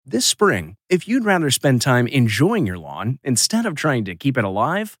This spring, if you'd rather spend time enjoying your lawn instead of trying to keep it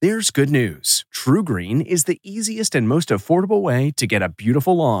alive, there's good news. TruGreen is the easiest and most affordable way to get a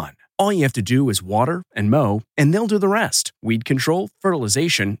beautiful lawn. All you have to do is water and mow, and they'll do the rest. Weed control,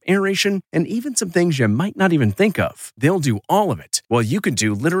 fertilization, aeration, and even some things you might not even think of. They'll do all of it, while you can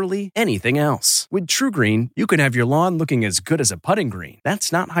do literally anything else. With TruGreen, you can have your lawn looking as good as a putting green.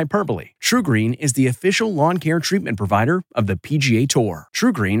 That's not hyperbole. TruGreen is the official lawn care treatment provider of the PGA Tour.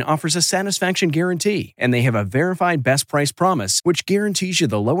 TruGreen offers a satisfaction guarantee, and they have a verified best price promise, which guarantees you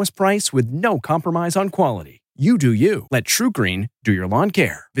the lowest price with no compromise on quality. You do you. Let TruGreen do your lawn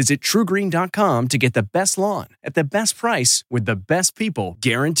care. Visit TruGreen.com to get the best lawn at the best price with the best people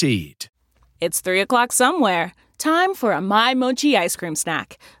guaranteed. It's 3 o'clock somewhere. Time for a My Mochi ice cream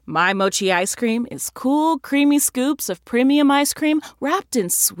snack. My Mochi ice cream is cool, creamy scoops of premium ice cream wrapped in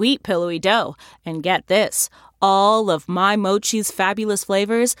sweet, pillowy dough. And get this, all of My Mochi's fabulous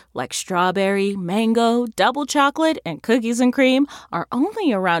flavors, like strawberry, mango, double chocolate, and cookies and cream, are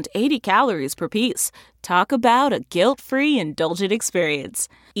only around 80 calories per piece. Talk about a guilt-free, indulgent experience.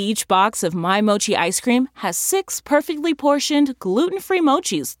 Each box of My Mochi ice cream has 6 perfectly portioned, gluten-free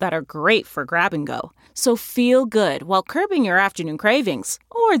mochis that are great for grab and go. So feel good while curbing your afternoon cravings,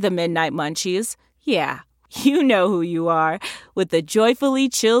 or the midnight munchies. Yeah, you know who you are, with the joyfully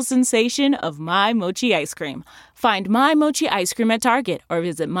chill sensation of My Mochi ice cream. Find My Mochi ice cream at Target or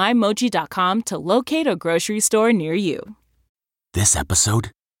visit MyMochi.com to locate a grocery store near you. This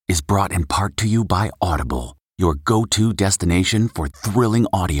episode is brought in part to you by Audible, your go-to destination for thrilling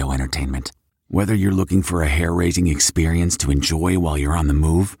audio entertainment. Whether you're looking for a hair-raising experience to enjoy while you're on the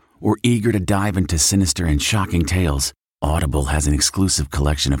move, or eager to dive into sinister and shocking tales, Audible has an exclusive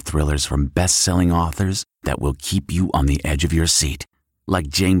collection of thrillers from best-selling authors that will keep you on the edge of your seat. Like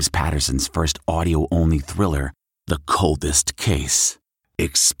James Patterson's first audio-only thriller, The Coldest Case.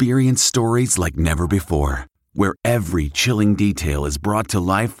 Experience stories like never before, where every chilling detail is brought to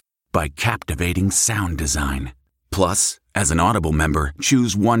life by captivating sound design. Plus, as an Audible member,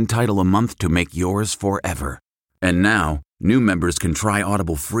 choose one title a month to make yours forever. And now, new members can try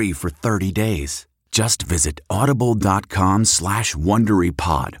Audible free for 30 days. Just visit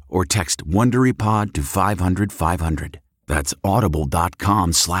audible.com/WonderyPod or text WonderyPod to 500-500. That's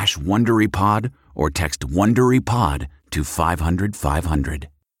audible.com/WonderyPod or text WonderyPod to 500-500.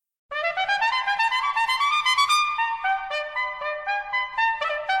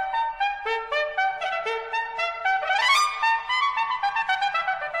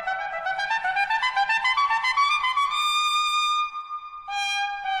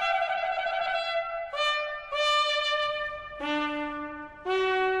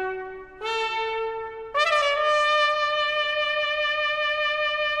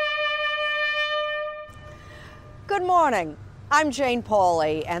 Good morning. I'm Jane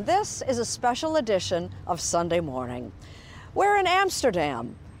Pauley, and this is a special edition of Sunday Morning. We're in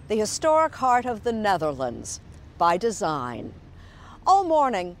Amsterdam, the historic heart of the Netherlands, by design. All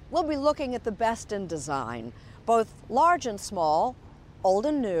morning, we'll be looking at the best in design, both large and small, old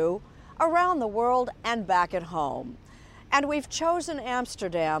and new, around the world and back at home. And we've chosen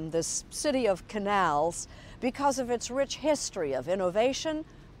Amsterdam, this city of canals, because of its rich history of innovation,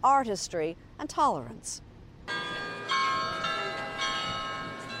 artistry, and tolerance.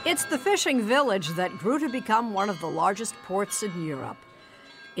 It's the fishing village that grew to become one of the largest ports in Europe.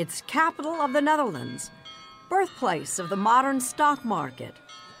 It's capital of the Netherlands, birthplace of the modern stock market,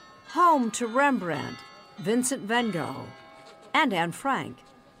 home to Rembrandt, Vincent van Gogh, and Anne Frank.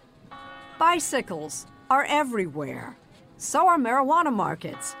 Bicycles are everywhere. So are marijuana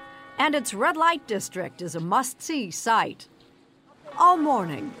markets, and its red light district is a must-see sight. All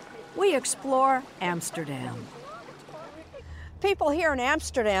morning, we explore Amsterdam. People here in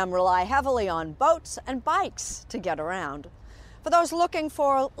Amsterdam rely heavily on boats and bikes to get around. For those looking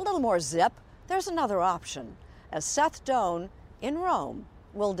for a little more zip, there's another option, as Seth Doan in Rome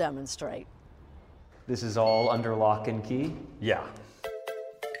will demonstrate. This is all under lock and key? Yeah.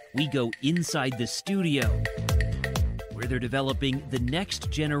 We go inside the studio, where they're developing the next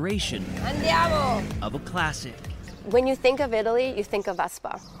generation Andiamo! of a classic. When you think of Italy, you think of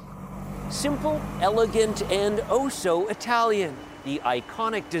Vespa. Simple, elegant, and oh so Italian. The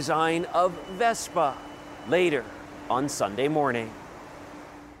iconic design of Vespa. Later on Sunday Morning.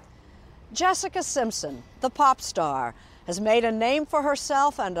 Jessica Simpson, the pop star, has made a name for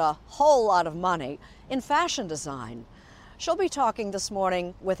herself and a whole lot of money in fashion design. She'll be talking this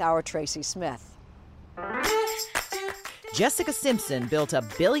morning with our Tracy Smith. Jessica Simpson built a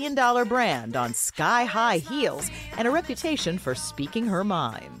billion-dollar brand on sky-high heels and a reputation for speaking her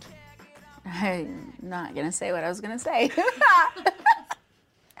mind. I'm not going to say what I was going to say.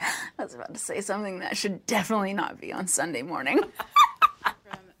 I was about to say something that should definitely not be on Sunday morning.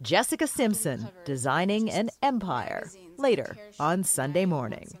 Jessica Simpson, designing an empire, later on Sunday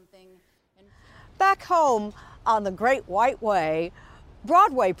morning. Back home on the Great White Way,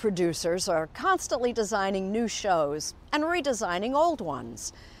 Broadway producers are constantly designing new shows and redesigning old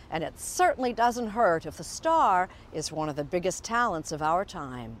ones. And it certainly doesn't hurt if the star is one of the biggest talents of our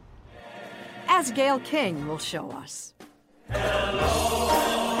time. As Gayle King will show us.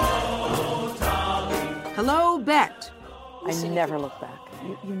 Hello, Bet. I never look back.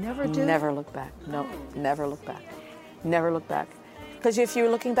 You never do? Never look back. No, never look back. Never look back. Because if you're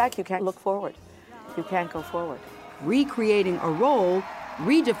looking back, you can't look forward. You can't go forward. Recreating a role,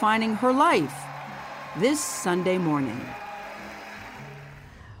 redefining her life. This Sunday morning.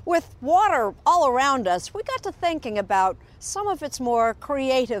 With water all around us, we got to thinking about some of its more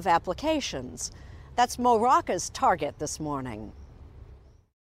creative applications. That's Mo Rocca's target this morning.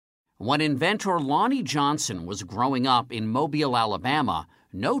 When inventor Lonnie Johnson was growing up in Mobile, Alabama,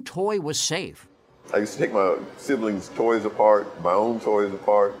 no toy was safe. I used to take my siblings' toys apart, my own toys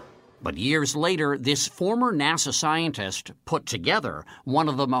apart. But years later, this former NASA scientist put together one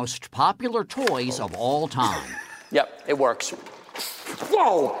of the most popular toys of all time. Yep, it works.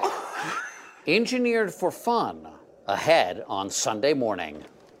 Whoa! Engineered for fun, ahead on Sunday morning.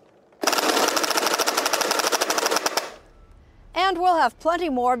 And we'll have plenty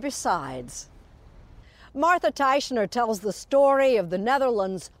more besides. Martha Teichner tells the story of the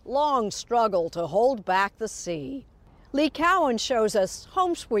Netherlands' long struggle to hold back the sea. Lee Cowan shows us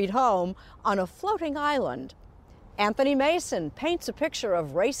Home Sweet Home on a floating island. Anthony Mason paints a picture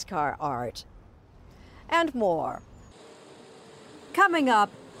of race car art. And more. Coming up,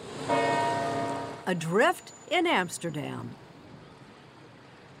 Adrift in Amsterdam.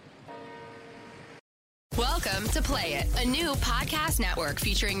 Welcome to Play It, a new podcast network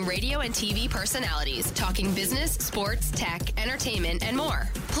featuring radio and TV personalities talking business, sports, tech, entertainment, and more.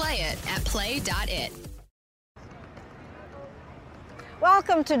 Play it at play.it.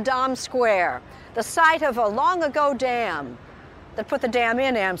 Welcome to Dam Square, the site of a long-ago dam that put the dam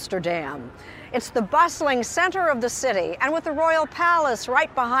in Amsterdam. It's the bustling center of the city, and with the Royal Palace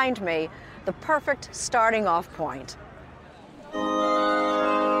right behind me, the perfect starting off point.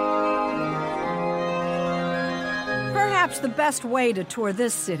 Perhaps the best way to tour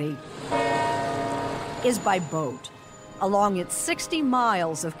this city is by boat, along its 60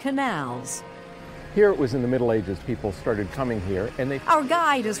 miles of canals. Here it was in the Middle Ages, people started coming here, and they... Our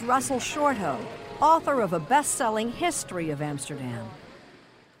guide is Russell Shorthoe, author of a best-selling history of Amsterdam.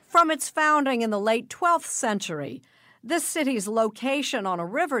 From its founding in the late 12th century, this city's location on a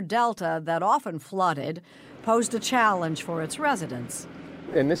river delta that often flooded posed a challenge for its residents.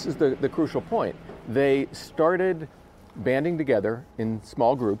 And this is the crucial point. They started banding together in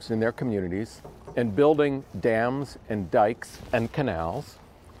small groups in their communities and building dams and dikes and canals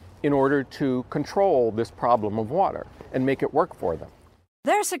in order to control this problem of water and make it work for them.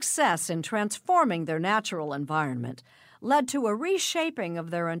 Their success in transforming their natural environment led to a reshaping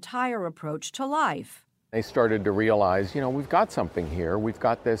of their entire approach to life. They started to realize, we've got something here. We've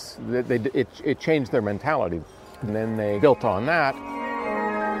got this. It changed their mentality. And then they built on that.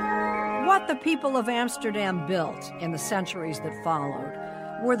 What the people of Amsterdam built in the centuries that followed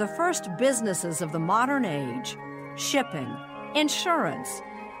were the first businesses of the modern age: shipping, insurance,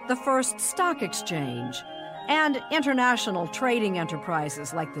 the first stock exchange, and international trading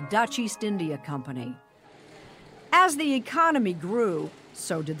enterprises like the Dutch East India Company. As the economy grew,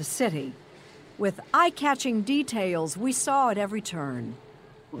 so did the city, with eye-catching details we saw at every turn.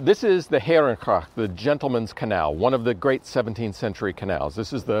 This is the Herengracht, the Gentleman's Canal, one of the great 17th century canals.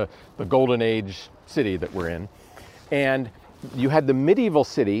 This is the Golden Age city that we're in. And you had the medieval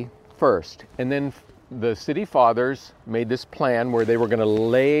city first, and then the city fathers made this plan where they were going to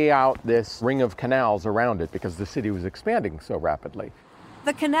lay out this ring of canals around it because the city was expanding so rapidly.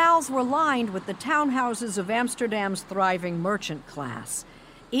 The canals were lined with the townhouses of Amsterdam's thriving merchant class,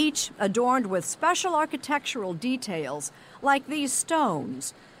 each adorned with special architectural details like these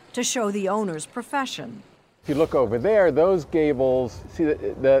stones to show the owner's profession. If you look over there, those gables, see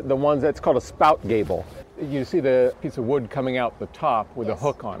the ones that's called a spout gable. You see the piece of wood coming out the top with a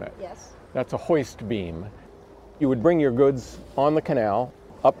hook on it. Yes. That's a hoist beam. You would bring your goods on the canal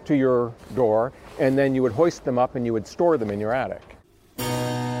up to your door, and then you would hoist them up and you would store them in your attic.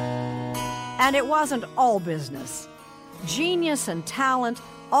 And it wasn't all business. Genius and talent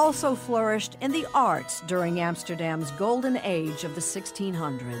also flourished in the arts during Amsterdam's golden age of the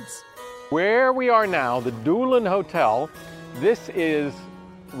 1600s. Where we are now, the Doelen Hotel, this is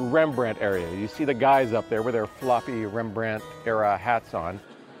Rembrandt area. You see the guys up there with their floppy Rembrandt-era hats on.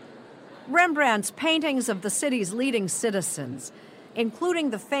 Rembrandt's paintings of the city's leading citizens, including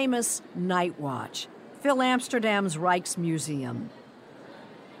the famous Night Watch, fill Amsterdam's Rijksmuseum.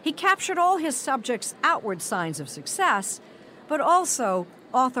 He captured all his subjects' outward signs of success, but also,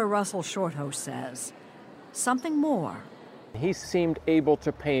 author Russell Shorthouse says, something more. He seemed able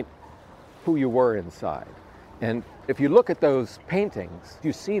to paint who you were inside. And if you look at those paintings,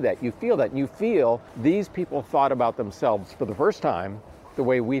 you see that, you feel that, and you feel these people thought about themselves for the first time the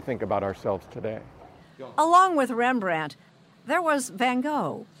way we think about ourselves today. Along with Rembrandt, there was Van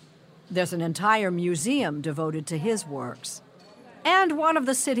Gogh. There's an entire museum devoted to his works. And one of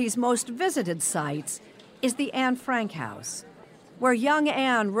the city's most visited sites is the Anne Frank House, where young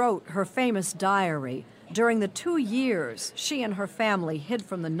Anne wrote her famous diary during the 2 years she and her family hid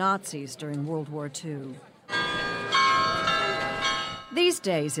from the Nazis during World War II. These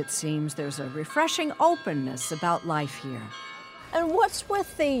days, it seems, there's a refreshing openness about life here. And what's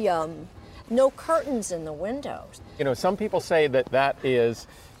with the no curtains in the windows? You know, some people say that is,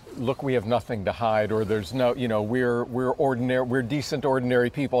 look, we have nothing to hide, or there's no, you know, we're ordinary, we're decent, ordinary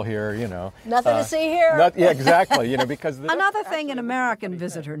people here, you know. Nothing to see here. Yeah, exactly, you know, because... Another thing an American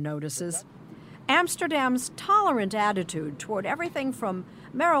visitor notices, Amsterdam's tolerant attitude toward everything from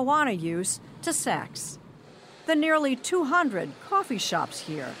marijuana use to sex. The nearly 200 coffee shops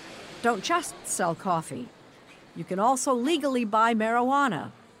here don't just sell coffee. You can also legally buy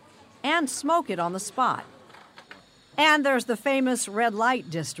marijuana and smoke it on the spot. And there's the famous red light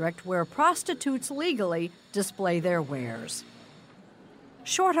district where prostitutes legally display their wares.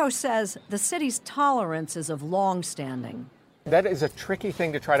 Shorthouse says the city's tolerance is of long standing. That is a tricky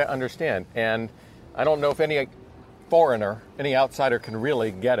thing to try to understand, and I don't know if any foreigner, any outsider can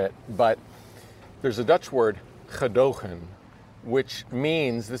really get it, but there's a Dutch word, gedogen, which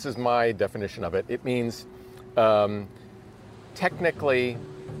means, this is my definition of it, it means technically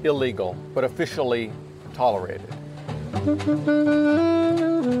illegal, but officially tolerated.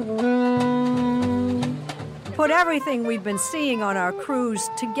 Put everything we've been seeing on our cruise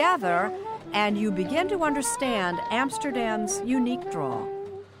together, and you begin to understand Amsterdam's unique draw.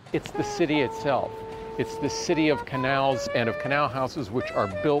 It's the city itself. It's the city of canals and of canal houses which are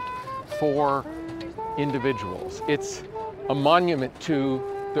built for individuals. It's a monument to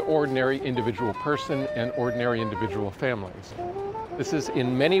the ordinary individual person and ordinary individual families. This is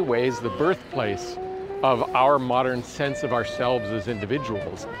in many ways the birthplace of our modern sense of ourselves as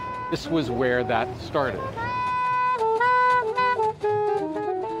individuals. This was where that started.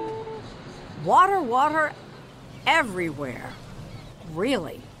 Water, water everywhere.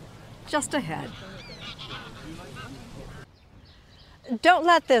 Really. Just ahead. Don't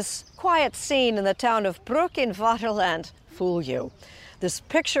let this quiet scene in the town of Broek in Waterland fool you. This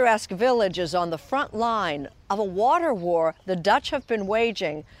picturesque village is on the front line of a water war the Dutch have been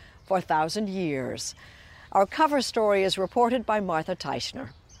waging for 1,000 years. Our cover story is reported by Martha Teichner.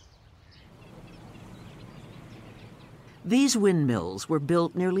 These windmills were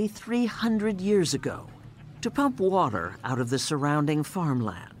built nearly 300 years ago to pump water out of the surrounding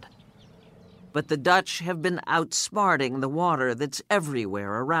farmland. But the Dutch have been outsmarting the water that's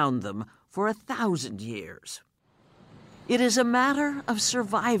everywhere around them for 1,000 years. It is a matter of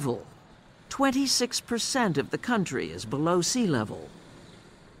survival. 26% of the country is below sea level.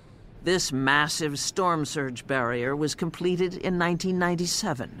 This massive storm surge barrier was completed in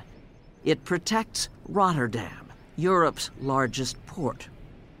 1997. It protects Rotterdam, Europe's largest port.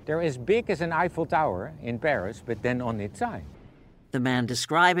 They're as big as an Eiffel Tower in Paris, but then on its side. The man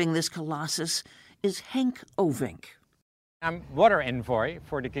describing this colossus is Henk Ovink. I'm water envoy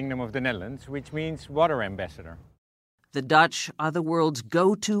for the Kingdom of the Netherlands, which means water ambassador. The Dutch are the world's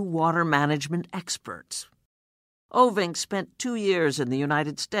go-to water management experts. Ovink spent 2 years in the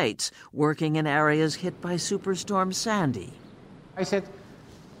United States working in areas hit by Superstorm Sandy. I said,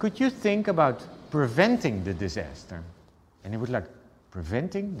 could you think about preventing the disaster? And he was like,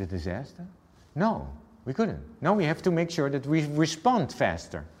 preventing the disaster? No, we couldn't. No, we have to make sure that we respond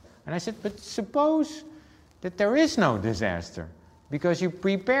faster. And I said, but suppose that there is no disaster because you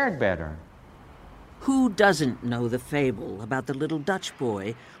prepared better. Who doesn't know the fable about the little Dutch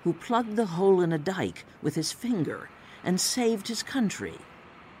boy who plugged the hole in a dike with his finger and saved his country?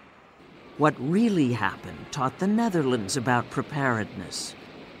 What really happened taught the Netherlands about preparedness.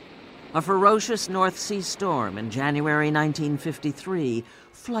 A ferocious North Sea storm in January 1953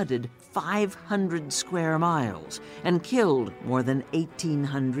 flooded 500 square miles and killed more than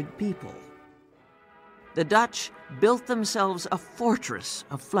 1,800 people. The Dutch built themselves a fortress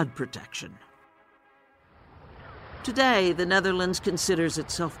of flood protection. Today, the Netherlands considers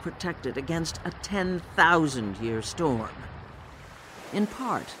itself protected against a 10,000-year storm. In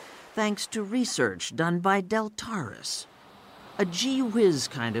part, thanks to research done by Deltares, a gee-whiz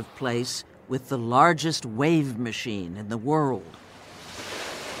kind of place with the largest wave machine in the world.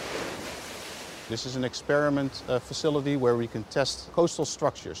 This is an experiment facility where we can test coastal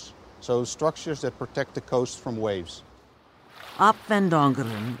structures, so structures that protect the coast from waves. Ap van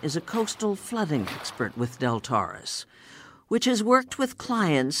Dongeren is a coastal flooding expert with Deltares, which has worked with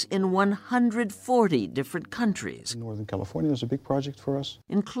clients in 140 different countries. Northern California is a big project for us,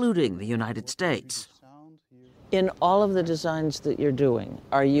 including the United States. In all of the designs that you're doing,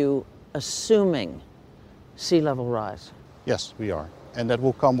 are you assuming sea level rise? Yes, we are. And that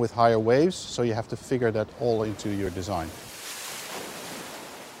will come with higher waves, so you have to figure that all into your design.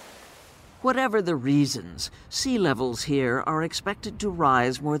 Whatever the reasons, sea levels here are expected to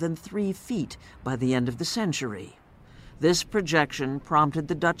rise more than 3 feet by the end of the century. This projection prompted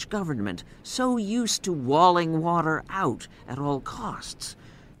the Dutch government, so used to walling water out at all costs,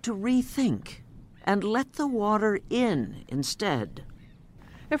 to rethink and let the water in instead.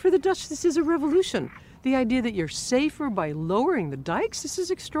 And for the Dutch, this is a revolution. The idea that you're safer by lowering the dikes, this is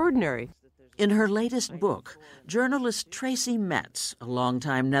extraordinary. In her latest book, journalist Tracy Metz, a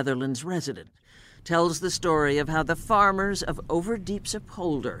longtime Netherlands resident, tells the story of how the farmers of Overdiepse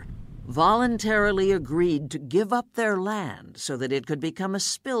Polder voluntarily agreed to give up their land so that it could become a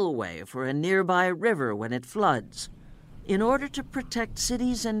spillway for a nearby river when it floods, in order to protect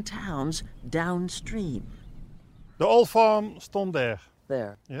cities and towns downstream. The old farm stond there.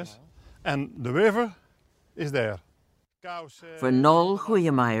 There. Yes. And the river is there. For Noel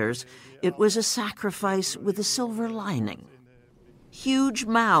Goeiemeyers, it was a sacrifice with a silver lining. Huge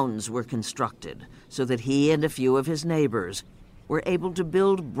mounds were constructed so that he and a few of his neighbors were able to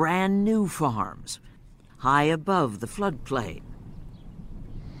build brand new farms, high above the floodplain.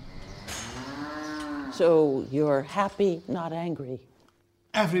 So you're happy, not angry?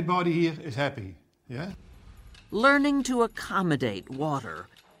 Everybody here is happy, yeah? Learning to accommodate water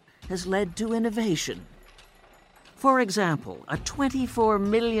has led to innovation. For example, a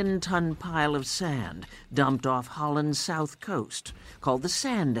 24-million-ton pile of sand dumped off Holland's south coast, called the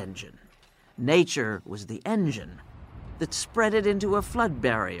sand engine. Nature was the engine that spread it into a flood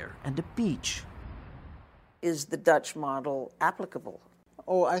barrier and a beach. Is the Dutch model applicable?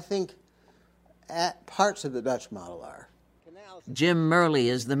 Oh, I think parts of the Dutch model are. Jim Murley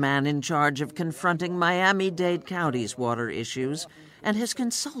is the man in charge of confronting Miami-Dade County's water issues and has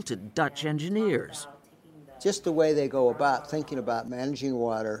consulted Dutch engineers. Just the way they go about thinking about managing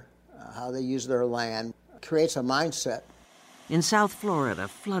water, how they use their land, creates a mindset. In South Florida,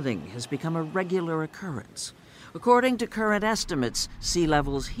 flooding has become a regular occurrence. According to current estimates, sea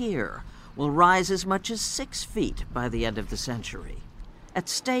levels here will rise as much as 6 feet by the end of the century. At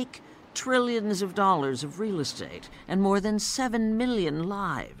stake, trillions of dollars of real estate and more than 7 million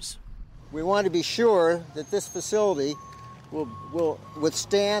lives. We want to be sure that this facility will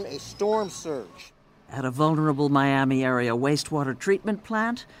withstand a storm surge. At a vulnerable Miami area wastewater treatment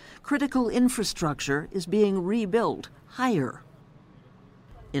plant, critical infrastructure is being rebuilt higher.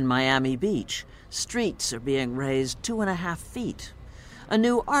 In Miami Beach, streets are being raised 2.5 feet. A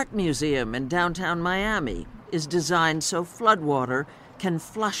new art museum in downtown Miami is designed so floodwater can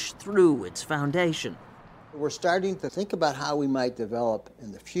flush through its foundation. We're starting to think about how we might develop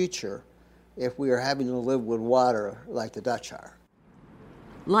in the future if we are having to live with water like the Dutch are.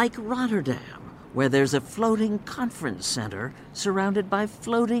 Like Rotterdam, where there's a floating conference center surrounded by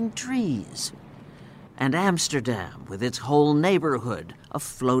floating trees. And Amsterdam, with its whole neighborhood of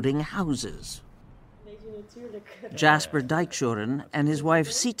floating houses. Jasper Dijkshoorn and his wife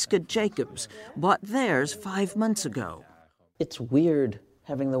Sietske Jacobs bought theirs 5 months ago. It's weird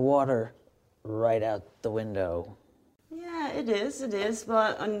having the water right out the window. Yeah, it is,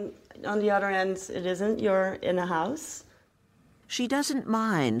 but on the other end, it isn't. You're in a house. She doesn't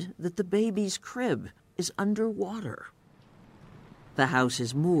mind that the baby's crib is underwater. The house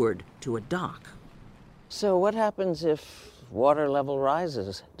is moored to a dock. So what happens if water level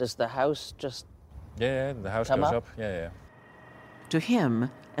rises? Does the house just Yeah, the house come goes up? up. Yeah. To him,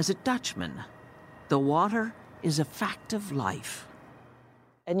 as a Dutchman, the water is a fact of life.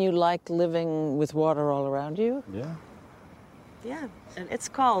 And you like living with water all around you? Yeah. Yeah, and it's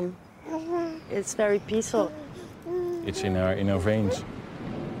calm. It's very peaceful. It's in our veins.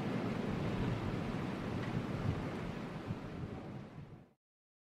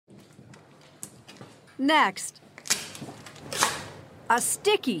 Next, a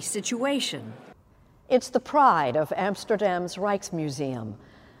sticky situation. It's the pride of Amsterdam's Rijksmuseum,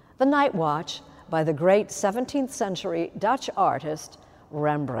 the Night Watch by the great 17th century Dutch artist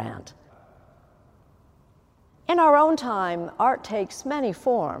Rembrandt. In our own time, art takes many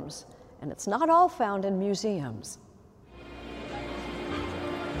forms, and it's not all found in museums.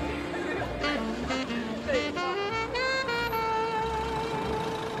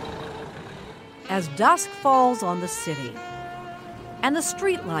 As dusk falls on the city and the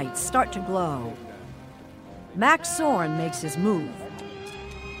streetlights start to glow, Max Zorn makes his move.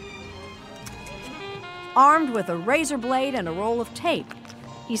 Armed with a razor blade and a roll of tape,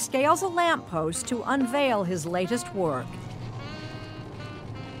 he scales a lamppost to unveil his latest work.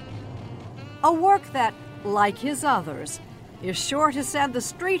 A work that, like his others, is sure to send the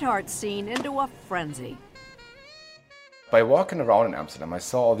street art scene into a frenzy. By walking around in Amsterdam, I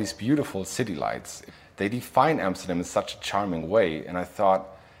saw all these beautiful city lights. They define Amsterdam in such a charming way, and I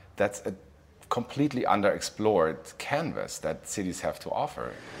thought that's a completely underexplored canvas that cities have to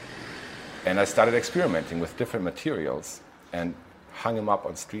offer. And I started experimenting with different materials and hung them up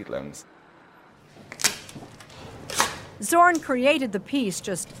on street lamps. Zorn created the piece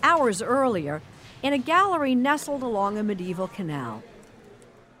just hours earlier in a gallery nestled along a medieval canal.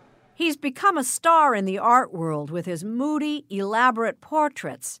 He's become a star in the art world with his moody, elaborate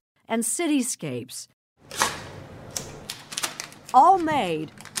portraits and cityscapes, all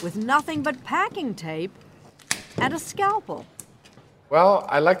made with nothing but packing tape and a scalpel. Well,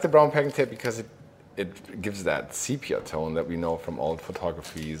 I like the brown packing tape because it gives that sepia tone that we know from old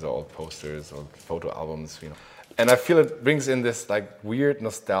photographies or old posters or photo albums, you know. And I feel it brings in this like weird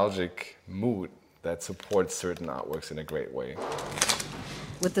nostalgic mood that supports certain artworks in a great way.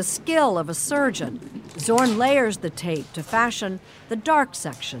 With the skill of a surgeon, Zorn layers the tape to fashion the dark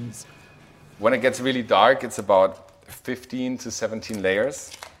sections. When it gets really dark, it's about 15 to 17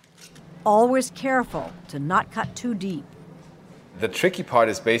 layers. Always careful to not cut too deep. The tricky part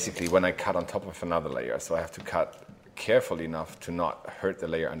is basically when I cut on top of another layer, so I have to cut carefully enough to not hurt the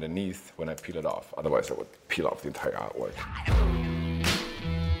layer underneath when I peel it off. Otherwise, I would peel off the entire artwork.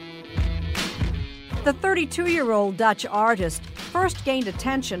 The 32-year-old Dutch artist first gained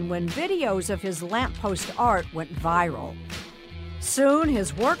attention when videos of his lamppost art went viral. Soon,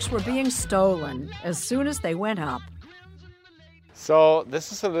 his works were being stolen as soon as they went up. So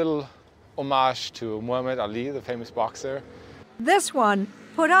this is a little homage to Muhammad Ali, the famous boxer. This one,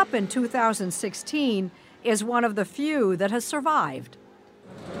 put up in 2016, is one of the few that has survived.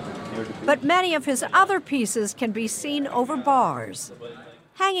 But many of his other pieces can be seen over bars,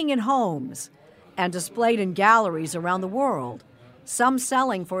 hanging in homes, and displayed in galleries around the world, some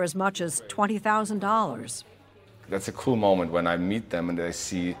selling for as much as $20,000. That's a cool moment when I meet them and they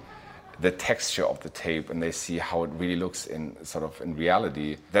see the texture of the tape and they see how it really looks in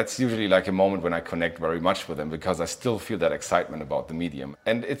reality. That's usually like a moment when I connect very much with them because I still feel that excitement about the medium.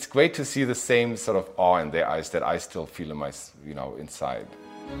 And it's great to see the same sort of awe in their eyes that I still feel in my, inside.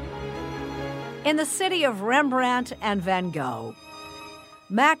 In the city of Rembrandt and Van Gogh,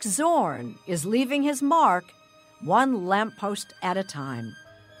 Max Zorn is leaving his mark one lamppost at a time.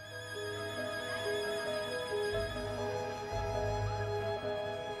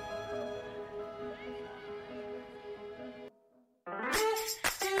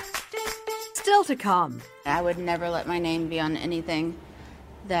 Still to come. I would never let my name be on anything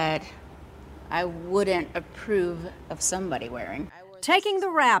that I wouldn't approve of somebody wearing. Taking the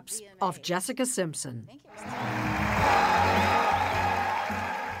wraps off Jessica Simpson.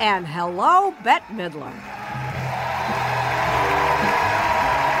 And hello, Bette Midler.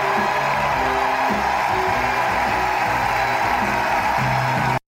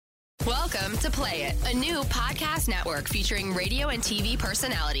 Welcome to Play It, a new podcast network featuring radio and TV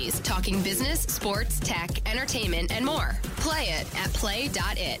personalities talking business, sports, tech, entertainment, and more. Play it at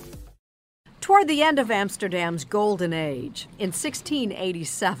play.it. Toward the end of Amsterdam's golden age, in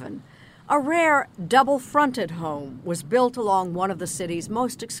 1687, a rare double-fronted home was built along one of the city's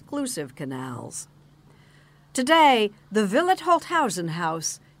most exclusive canals. Today, the Willet Holthausen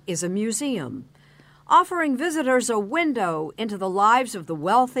House is a museum, offering visitors a window into the lives of the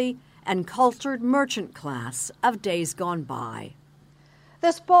wealthy and cultured merchant class of days gone by.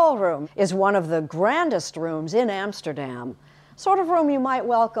 This ballroom is one of the grandest rooms in Amsterdam, sort of room you might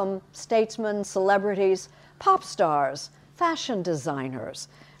welcome statesmen, celebrities, pop stars, fashion designers,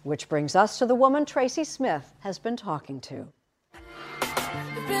 which brings us to the woman Tracy Smith has been talking to.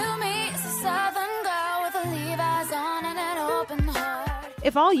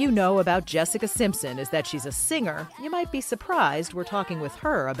 If all you know about Jessica Simpson is that she's a singer, you might be surprised we're talking with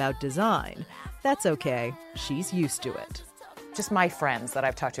her about design. That's okay. She's used to it. Just my friends that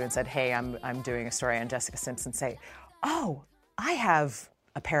I've talked to and said, hey, I'm doing a story on Jessica Simpson, say, oh, I have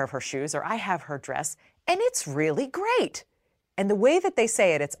a pair of her shoes or I have her dress, and it's really great. And the way that they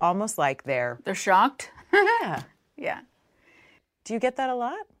say it, it's almost like they're shocked. Yeah. Yeah. Do you get that a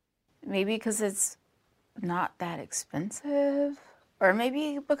lot? Maybe because it's not that expensive. Or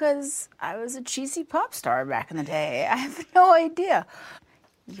maybe because I was a cheesy pop star back in the day. I have no idea.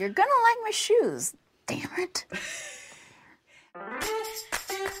 You're gonna like my shoes. Damn it.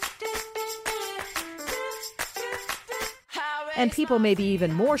 And people may be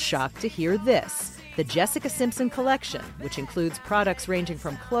even more shocked to hear this. The Jessica Simpson collection, which includes products ranging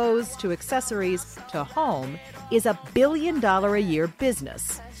from clothes to accessories to home, is a $1 billion a year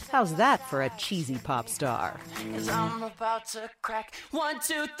business. How's that for a cheesy pop star? I'm about to crack 1,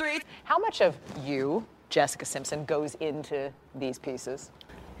 2, 3. How much of you, Jessica Simpson, goes into these pieces?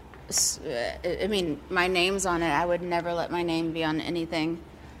 I mean, my name's on it. I would never let my name be on anything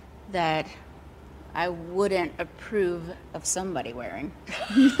that I wouldn't approve of somebody wearing.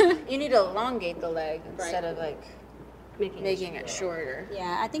 You need to elongate the leg instead of like making it shorter.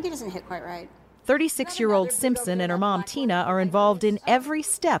 Yeah, I think it doesn't hit quite right. 36-year-old Simpson and her mom Tina are involved in every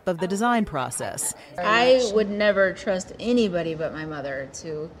step of the design process. I would never trust anybody but my mother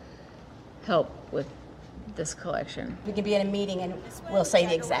to help with this collection. We could be in a meeting and we'll say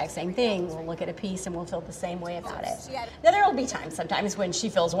the exact same thing. We'll look at a piece and we'll feel the same way about it. Now, there will be times sometimes when she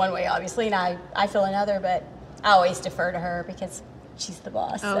feels one way, obviously, and I feel another, but I always defer to her because she's the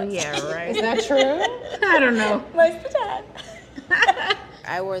boss. Oh, yeah, right. Is that true? I don't know. Most of the time.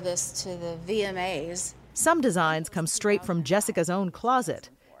 I wore this to the VMAs. Some designs come straight from Jessica's own closet.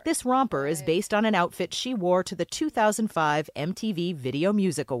 This romper is based on an outfit she wore to the 2005 MTV Video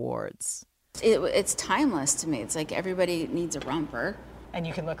Music Awards. It's timeless to me. It's like everybody needs a romper. And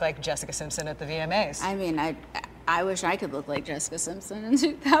you can look like Jessica Simpson at the VMAs. I mean, I wish I could look like Jessica Simpson in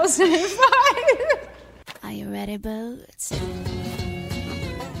 2005. Are you ready, Boots?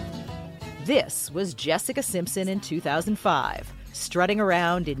 This was Jessica Simpson in 2005, strutting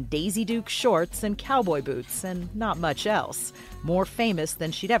around in Daisy Duke shorts and cowboy boots and not much else, more famous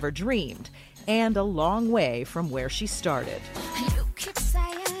than she'd ever dreamed, and a long way from where she started. You keep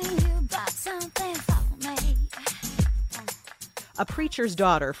saying you got something for me. A preacher's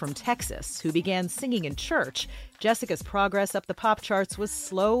daughter from Texas who began singing in church, Jessica's progress up the pop charts was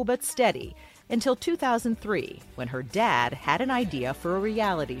slow but steady until 2003, when her dad had an idea for a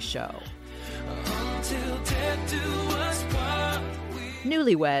reality show.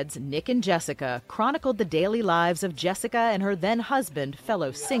 Newlyweds, Nick and Jessica, chronicled the daily lives of Jessica and her then-husband,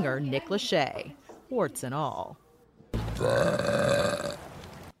 fellow singer Nick Lachey, warts and all.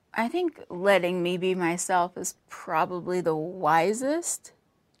 I think letting me be myself is probably the wisest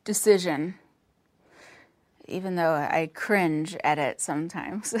decision, even though I cringe at it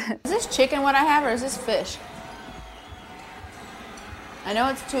sometimes. Is this chicken what I have, or is this fish? I know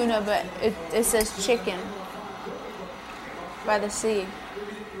it's tuna, but it says chicken by the sea.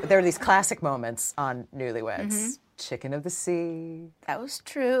 There are these classic moments on Newlyweds. Chicken of the sea. That was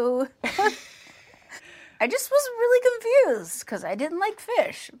true. I just was really confused because I didn't like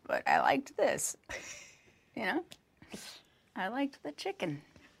fish, but I liked this. You know? I liked the chicken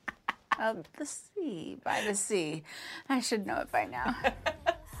of the sea, by the sea. I should know it by now.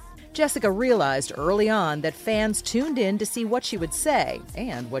 Jessica realized early on that fans tuned in to see what she would say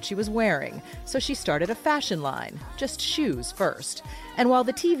and what she was wearing, so she started a fashion line, just shoes first. And while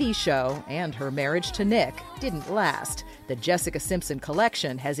the TV show and her marriage to Nick didn't last, the Jessica Simpson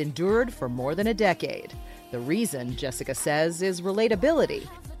collection has endured for more than a decade. The reason, Jessica says, is relatability.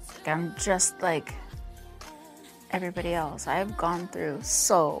 I'm just like everybody else. I've gone through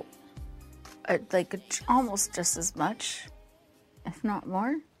almost just as much, if not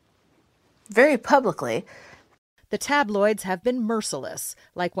more. Very publicly. The tabloids have been merciless,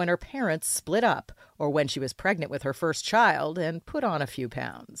 like when her parents split up or when she was pregnant with her first child and put on a few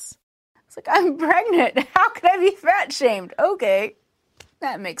pounds. It's like, I'm pregnant. How could I be fat shamed? Okay,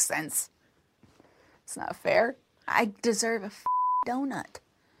 that makes sense. It's not fair. I deserve a donut.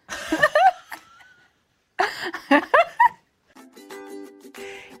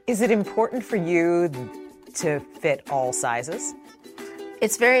 Is it important for you to fit all sizes?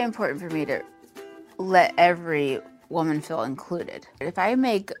 It's very important for me to let every woman feel included. If I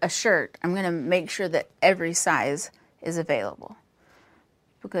make a shirt, I'm going to make sure that every size is available.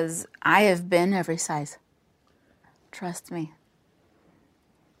 Because I have been every size. Trust me.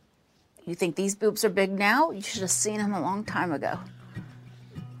 You think these boobs are big now? You should have seen them a long time ago.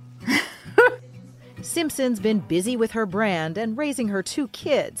 Simpson's been busy with her brand and raising her 2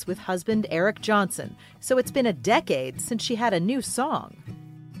 kids with husband Eric Johnson, so it's been a decade since she had a new song.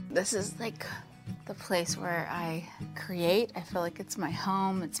 This is like the place where I create. I feel like it's my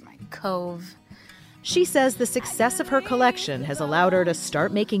home, it's my cove. She says the success of her collection has allowed her to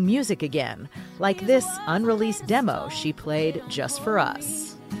start making music again, like this unreleased demo she played just for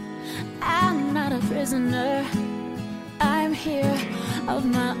us. I'm not a prisoner. I'm here of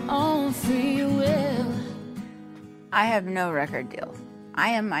my own free will. I have no record deal. I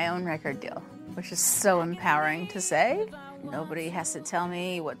am my own record deal, which is so empowering to say. Nobody has to tell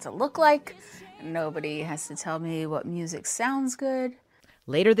me what to look like. Nobody has to tell me what music sounds good.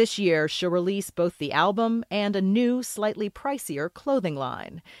 Later this year, she'll release both the album and a new, slightly pricier clothing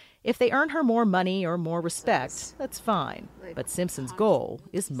line. If they earn her more money or more respect, that's fine. But Simpson's goal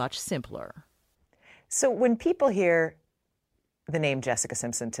is much simpler. So when people hear the name Jessica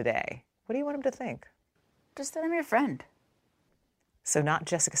Simpson today, what do you want them to think? Just that I'm your friend. So not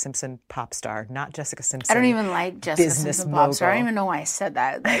Jessica Simpson pop star, not Jessica Simpson I don't even like Jessica Simpson pop star. I don't even know why I said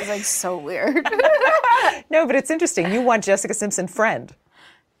that. That was like so weird. No, but it's interesting. You want Jessica Simpson friend.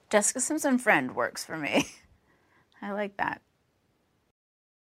 Jessica Simpson friend works for me. I like that.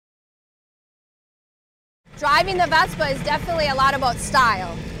 Driving the Vespa is definitely a lot about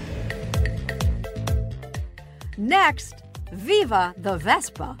style. Next, Viva the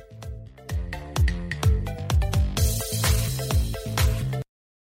Vespa.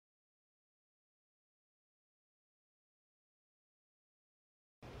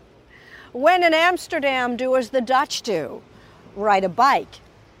 When in Amsterdam, do as the Dutch do, ride a bike.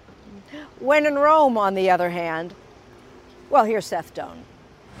 When in Rome, on the other hand, well, here's Seth Doan.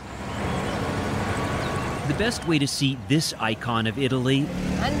 The best way to see this icon of Italy,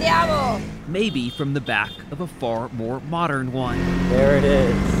 Andiamo! maybe from the back of a far more modern one. There it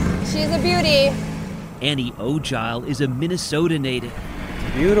is. She's a beauty. Annie Ogile is a Minnesota native.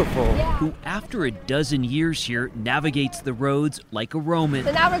 Beautiful. Who, after a dozen years here, navigates the roads like a Roman.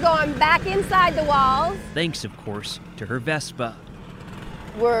 So now we're going back inside the walls. Thanks, of course, to her Vespa.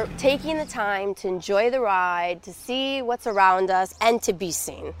 We're taking the time to enjoy the ride, to see what's around us, and to be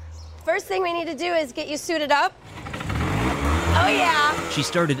seen. First thing we need to do is get you suited up. Oh, yeah. She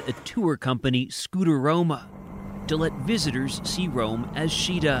started a tour company, Scooteroma, to let visitors see Rome as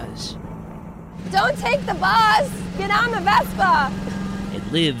she does. Don't take the bus. Get on the Vespa.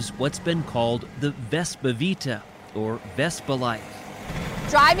 It lives what's been called the Vespa Vita, or Vespa life.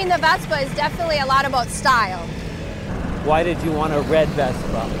 Driving the Vespa is definitely a lot about style. Why did you want a red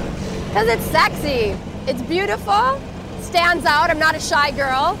Vespa? Because it's sexy. It's beautiful. Stands out. I'm not a shy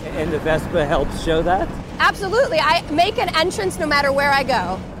girl. And the Vespa helps show that? Absolutely. I make an entrance no matter where I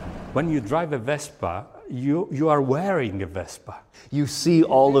go. When you drive a Vespa, you are wearing a Vespa. You see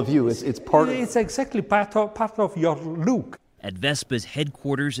all of you. It's part of... It's exactly part of your look. At Vespa's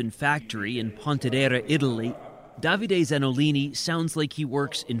headquarters and factory in Pontedera, Italy, Davide Zanolini sounds like he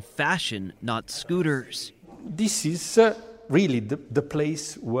works in fashion, not scooters. This is really the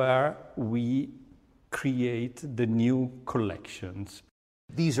place where we create the new collections.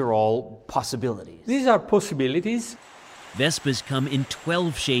 These are all possibilities. These are possibilities. Vespas come in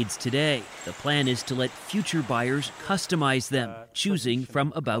 12 shades today. The plan is to let future buyers customize them, choosing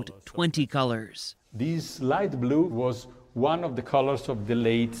from about 20 colors. This light blue was one of the colors of the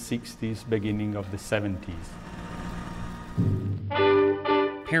late 60s, beginning of the 70s.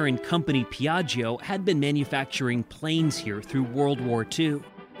 Parent company Piaggio had been manufacturing planes here through World War II.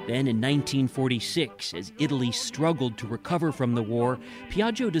 Then in 1946, as Italy struggled to recover from the war,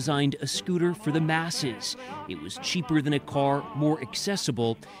 Piaggio designed a scooter for the masses. It was cheaper than a car, more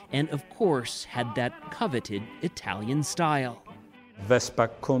accessible, and of course had that coveted Italian style. Vespa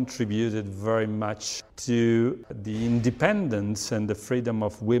contributed very much to the independence and the freedom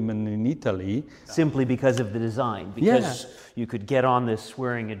of women in Italy. Simply because of the design, because you could get on this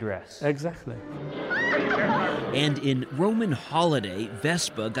wearing a dress. Exactly. And in Roman holiday,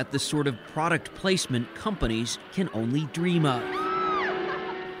 Vespa got the sort of product placement companies can only dream of.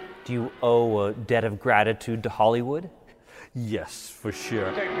 Do you owe a debt of gratitude to Hollywood? Yes, for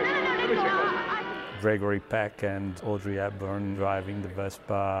sure. Gregory Peck and Audrey Hepburn driving the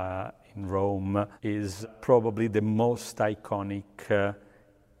Vespa in Rome is probably the most iconic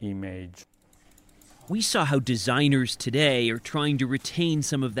image. We saw how designers today are trying to retain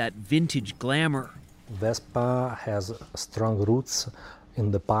some of that vintage glamour. Vespa has strong roots in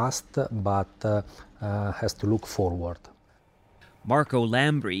the past, but has to look forward. Marco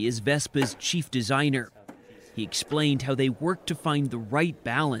Lambri is Vespa's chief designer. He explained how they worked to find the right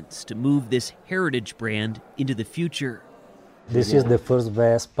balance to move this heritage brand into the future. This is the first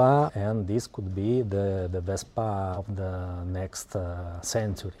Vespa, and this could be the Vespa of the next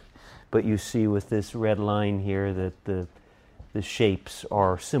century. But you see with this red line here that the shapes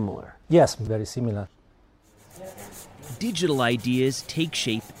are similar. Yes, very similar. Digital ideas take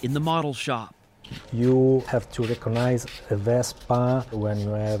shape in the model shop. You have to recognize a Vespa when you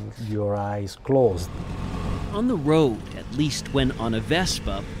have your eyes closed. On the road, at least when on a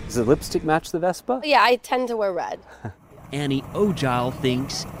Vespa. Does the lipstick match the Vespa? Yeah, I tend to wear red. Annie Ojal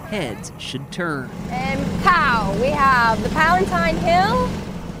thinks heads should turn. And pow, we have the Palatine Hill.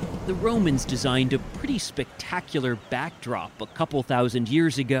 The Romans designed a pretty spectacular backdrop a couple thousand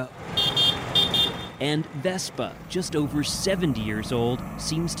years ago. And Vespa, just over 70 years old,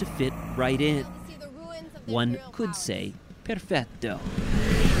 seems to fit right in. One could say perfetto.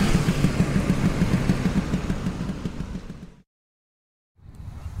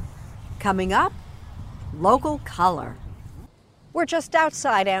 Coming up, local color. We're just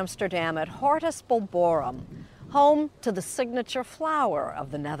outside Amsterdam at Hortus Bolborum, home to the signature flower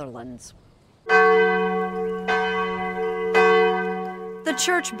of the Netherlands. The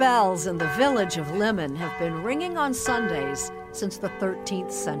church bells in the village of Limmen have been ringing on Sundays since the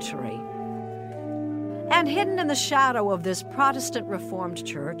 13th century. And hidden in the shadow of this Protestant Reformed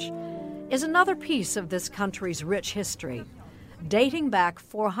church is another piece of this country's rich history, dating back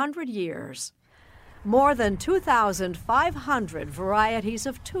 400 years. More than 2,500 varieties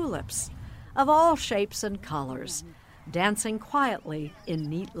of tulips of all shapes and colors, dancing quietly in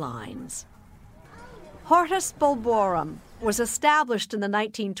neat lines. Hortus Bolborum was established in the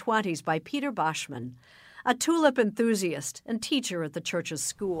 1920s by Peter Boschman, a tulip enthusiast and teacher at the church's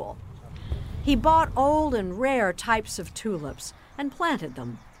school. He bought old and rare types of tulips and planted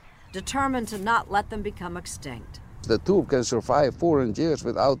them, determined to not let them become extinct. The tulip can survive 400 years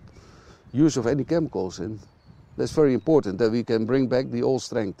without use of any chemicals, and that's very important, that we can bring back the old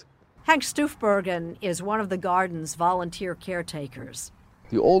strength. Henk Stoefbergen is one of the garden's volunteer caretakers.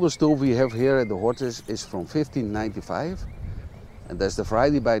 The oldest tulip we have here at the Hortus is from 1595, and that's the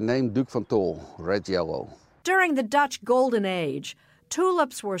variety by name Duc van Tol, red yellow. During the Dutch Golden Age,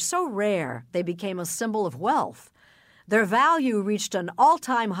 tulips were so rare they became a symbol of wealth. Their value reached an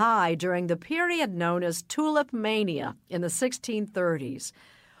all-time high during the period known as tulip mania in the 1630s,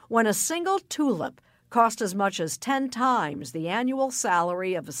 when a single tulip cost as much as 10 times the annual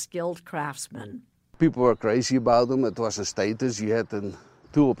salary of a skilled craftsman. People were crazy about them. It was a status. You had a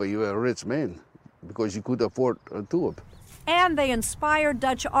tulip and you were a rich man because you could afford a tulip. And they inspired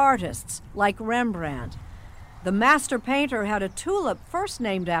Dutch artists like Rembrandt. The master painter had a tulip first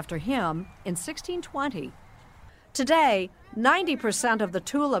named after him in 1620. Today, 90% of the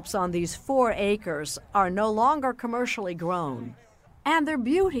tulips on these 4 acres are no longer commercially grown, and their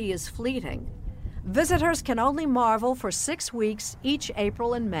beauty is fleeting. Visitors can only marvel for 6 weeks each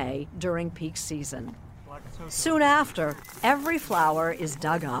April and May during peak season. Soon after, every flower is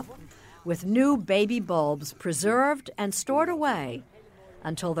dug up, with new baby bulbs preserved and stored away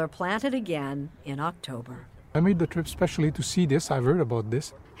until they're planted again in October. I made the trip specially to see this. I've heard about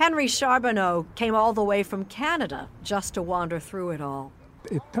this. Henry Charbonneau came all the way from Canada just to wander through it all.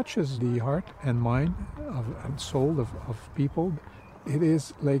 It touches the heart and mind and soul of people. It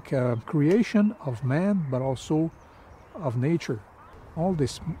is like a creation of man, but also of nature. All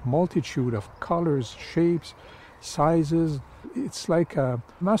this multitude of colors, shapes, sizes, it's like a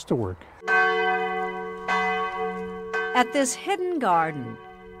masterwork. At this hidden garden,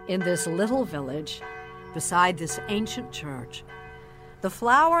 in this little village, beside this ancient church, the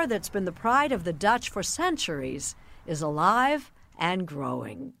flower that's been the pride of the Dutch for centuries is alive and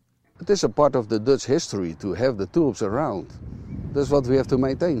growing. It is a part of the Dutch history to have the tulips around. That's what we have to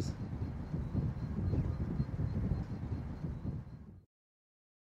maintain.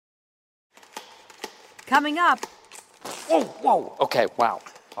 Coming up. Whoa, okay, wow.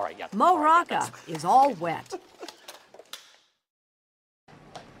 All right, yeah. Mo Rocca is all wet.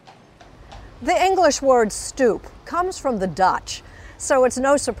 The English word stoop comes from the Dutch, so it's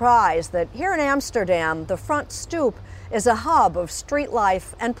no surprise that here in Amsterdam, the front stoop is a hub of street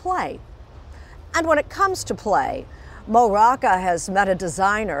life and play. And when it comes to play, Mo Rocca has met a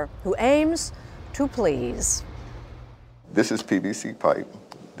designer who aims to please. This is PVC pipe.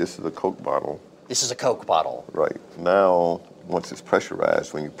 This is a Coke bottle. This is a Coke bottle. Right. Now, once it's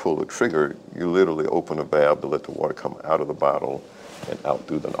pressurized, when you pull the trigger, you literally open a valve to let the water come out of the bottle and out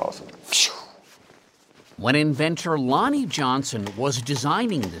through the nozzle. When inventor Lonnie Johnson was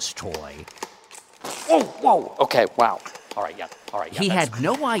designing this toy, Whoa, okay, wow. All right, yeah. He had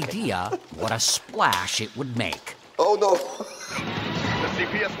no idea what a splash it would make. Oh, no. The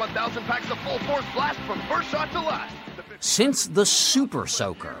CPS 1000 packs a full force blast from first shot to last. Since the Super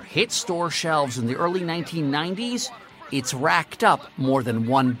Soaker hit store shelves in the early 1990s, it's racked up more than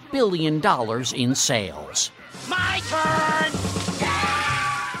 $1 billion in sales. My turn!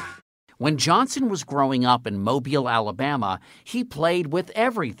 When Johnson was growing up in Mobile, Alabama, he played with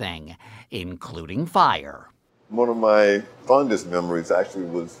everything, including fire. One of my fondest memories actually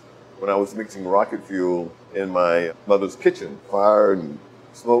was when I was mixing rocket fuel in my mother's kitchen. Fire and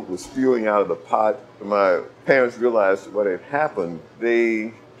smoke was spewing out of the pot. When my parents realized what had happened,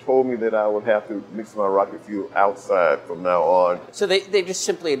 they told me that I would have to mix my rocket fuel outside from now on. So they just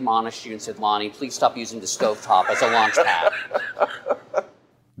simply admonished you and said, Lonnie, please stop using the stovetop as a launch pad.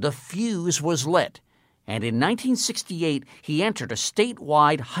 The fuse was lit, and in 1968 he entered a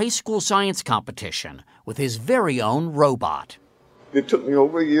statewide high school science competition with his very own robot. It took me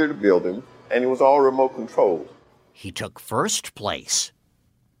over a year to build him, and it was all remote controlled. He took first place.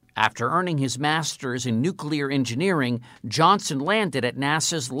 After earning his master's in nuclear engineering, Johnson landed at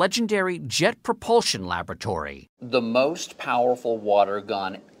NASA's legendary Jet Propulsion Laboratory. The most powerful water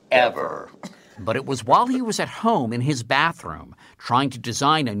gun ever. But it was while he was at home in his bathroom trying to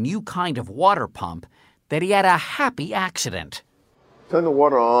design a new kind of water pump that he had a happy accident. Turned the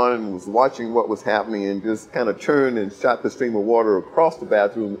water on and was watching what was happening and just kind of turned and shot the stream of water across the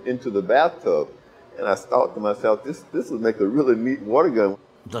bathroom into the bathtub. And I thought to myself, this would make a really neat water gun.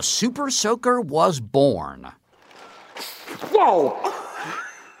 The Super Soaker was born. Whoa!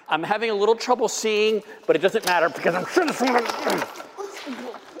 I'm having a little trouble seeing, but it doesn't matter because I'm sure this one.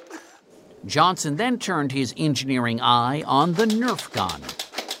 Johnson then turned his engineering eye on the Nerf gun.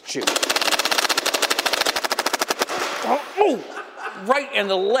 Shoot. Oh! Right in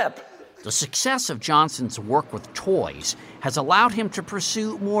the lip. The success of Johnson's work with toys has allowed him to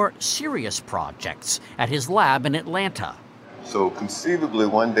pursue more serious projects at his lab in Atlanta. So conceivably,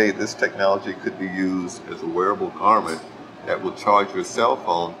 one day this technology could be used as a wearable garment that will charge your cell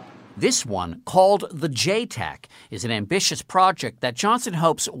phone. This one, called the J-Tech, is an ambitious project that Johnson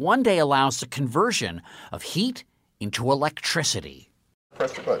hopes one day allows the conversion of heat into electricity.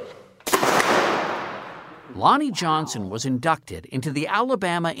 Press the button. Lonnie Johnson was inducted into the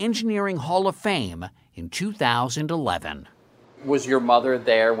Alabama Engineering Hall of Fame in 2011. Was your mother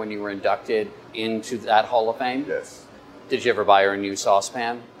there when you were inducted into that Hall of Fame? Yes. Did you ever buy her a new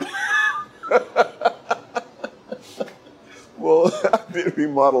saucepan? Well, I did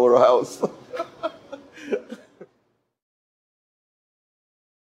remodel her house.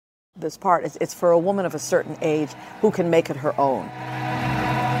 This part, it's for a woman of a certain age who can make it her own.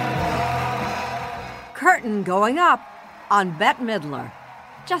 Curtain going up on Bette Midler.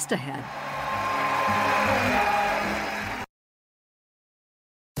 Just ahead.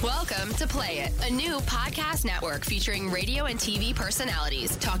 Welcome to Play It, a new podcast network featuring radio and TV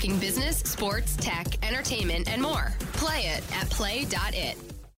personalities talking business, sports, tech, entertainment, and more. Play it at play.it.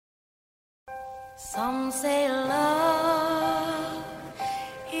 Some say love,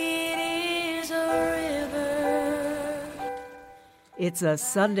 it is a river. It's a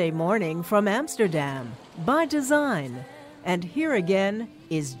Sunday morning from Amsterdam, by design. And here again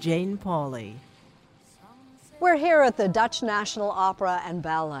is Jane Pauley. We're here at the Dutch National Opera and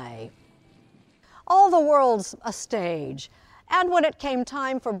Ballet. All the world's a stage. And when it came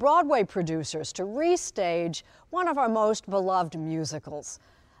time for Broadway producers to restage one of our most beloved musicals,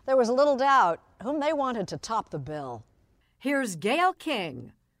 there was little doubt whom they wanted to top the bill. Here's Gayle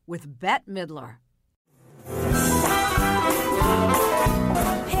King with Bette Midler. Here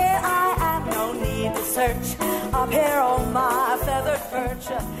I am, no need to search. Up here on my feathered perch.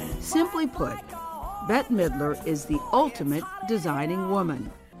 Simply put, Bette Midler is the ultimate designing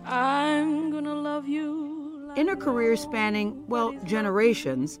woman. I'm gonna love you. In a career spanning, well,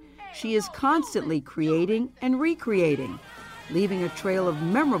 generations, she is constantly creating and recreating, leaving a trail of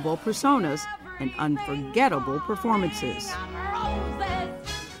memorable personas and unforgettable performances.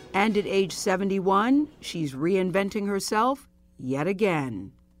 And at age 71, she's reinventing herself yet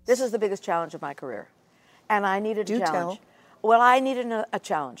again. This is the biggest challenge of my career, and I needed a challenge. Tell. Well, I needed a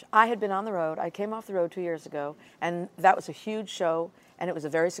challenge. I had been on the road. I came off the road 2 years ago, and that was a huge show, and it was a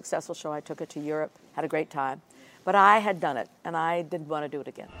very successful show. I took it to Europe, had a great time. But I had done it, and I didn't want to do it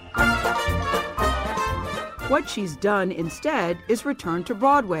again. What she's done instead is return to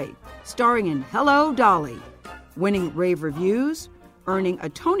Broadway, starring in Hello, Dolly, winning rave reviews, earning a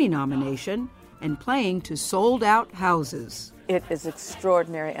Tony nomination, and playing to sold-out houses. It is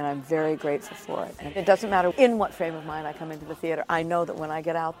extraordinary, and I'm very grateful for it. And it doesn't matter in what frame of mind I come into the theater. I know that when I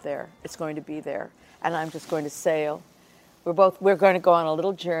get out there, it's going to be there, and I'm just going to sail. We're going to go on a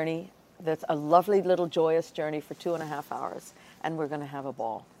little journey that's a lovely little joyous journey for 2.5 hours, and we're going to have a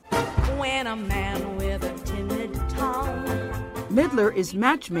ball. When a man with a timid tongue. Midler is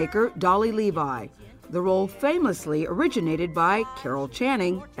matchmaker Dolly Levi. The role famously originated by Carol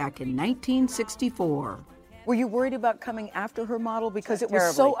Channing back in 1964. Were you worried about coming after her model because it was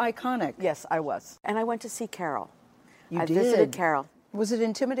Terribly. so iconic? Yes, I was. And I went to see Carol. You I did. visited Carol. Was it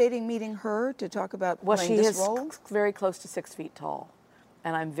intimidating meeting her to talk about Well, playing she this is role? very close to 6 feet tall,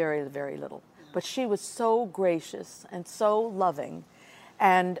 and I'm very, very little. But she was so gracious and so loving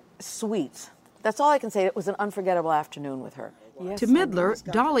and sweet. That's all I can say. It was an unforgettable afternoon with her. Yes, To Midler,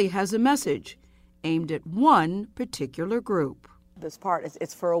 Dolly has a message aimed at one particular group. This part is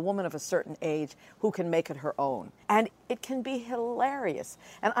it's for a woman of a certain age who can make it her own. And it can be hilarious.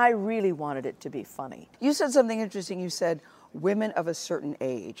 And I really wanted it to be funny. You said something interesting. You said women of a certain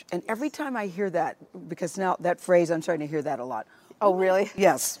age. And every time I hear that, because now that phrase, I'm starting to hear that a lot. Oh, really?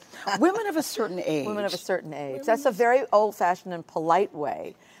 Yes. Women of a certain age. Women of a certain age. That's a very old-fashioned and polite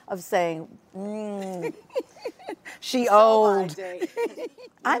way of saying, she old.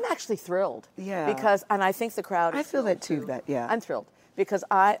 I'm actually thrilled. Yeah. Because, and I think the crowd is I feel that too, yeah. I'm thrilled. Because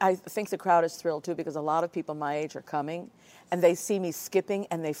I think the crowd is thrilled too, because a lot of people my age are coming and they see me skipping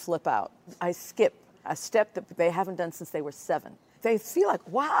and they flip out. I skip a step that they haven't done since they were 7. They feel like,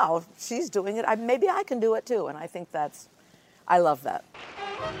 wow, she's doing it. Maybe I can do it too. And I think I love that.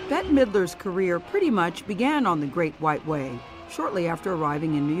 Bette Midler's career pretty much began on the Great White Way, shortly after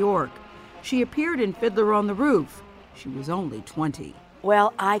arriving in New York. She appeared in Fiddler on the Roof. She was only 20.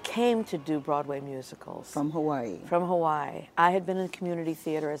 Well, I came to do Broadway musicals. From Hawaii. From Hawaii. I had been in community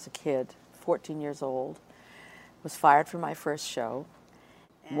theater as a kid, 14 years old. Was fired from my first show.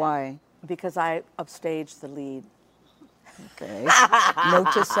 Why? Because I upstaged the lead. Okay.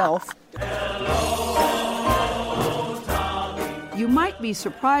 Note to self. You might be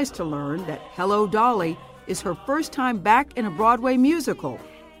surprised to learn that Hello, Dolly is her first time back in a Broadway musical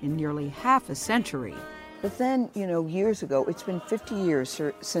in nearly half a century. But then, years ago, it's been 50 years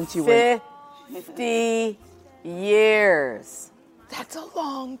since you went. 50 years. That's a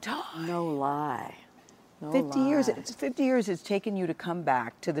long time. No lie. No 50 lie. years. 50 years it's taken you to come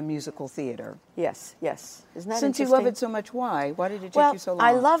back to the musical theater. Yes, yes. Isn't that Since interesting? you love it so much, why? Why did it take you so long?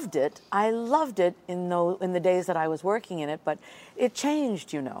 I loved it. I loved it in the days that I was working in it, but it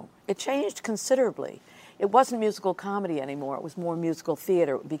changed, It changed considerably. It wasn't musical comedy anymore. It was more musical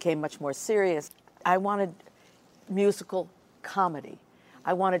theater. It became much more serious. I wanted musical comedy.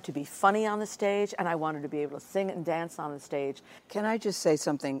 I wanted to be funny on the stage, and I wanted to be able to sing and dance on the stage. Can I just say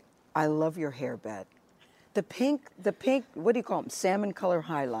something? I love your hair, Bette. The pink, what do you call them? Salmon color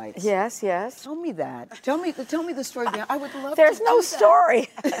highlights. Yes, yes. Tell me that. Tell me the story behind. I would love There's to no do that. story.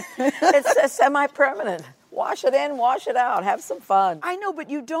 It's semi-permanent. Wash it in, wash it out, have some fun. I know, but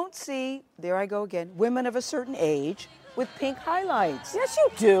you don't see, there I go again, women of a certain age with pink highlights. Yes, you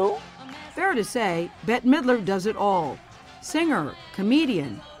do. Fair to say, Bette Midler does it all. Singer,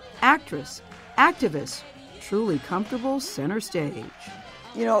 comedian, actress, activist, truly comfortable center stage.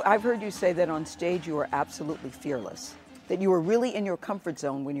 I've heard you say that on stage you are absolutely fearless, that you are really in your comfort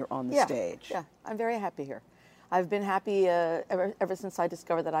zone when you're on the stage. Yeah, I'm very happy here. I've been happy ever since I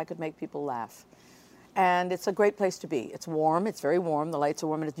discovered that I could make people laugh. And it's a great place to be. It's warm, it's very warm, the lights are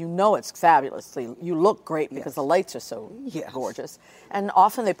warm, and it's fabulous. You look great because the lights are so gorgeous. And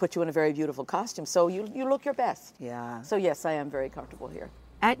often they put you in a very beautiful costume, so you look your best. Yeah. So yes, I am very comfortable here.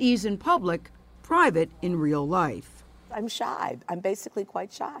 At ease in public, private in real life. I'm shy. I'm basically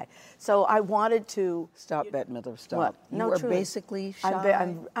quite shy. So I wanted to... Stop, Bette Midler, stop. What? You are basically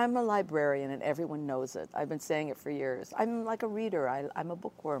shy. I'm a librarian, and everyone knows it. I've been saying it for years. I'm like a reader. I'm a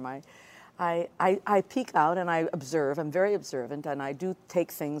bookworm. I peek out and I observe. I'm very observant, and I do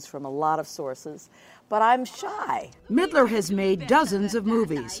take things from a lot of sources, but I'm shy. Midler has made dozens of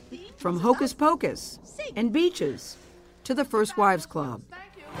movies, from Hocus Pocus and Beaches to The First Wives Club.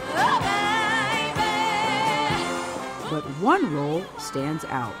 But one role stands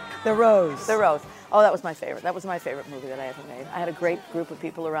out. The Rose. The Rose. Oh, that was my favorite. That was my favorite movie that I ever made. I had a great group of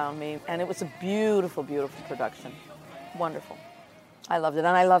people around me, and it was a beautiful, beautiful production. Wonderful. I loved it,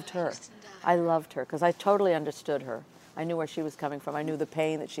 and I loved her. I loved her because I totally understood her. I knew where she was coming from. I knew the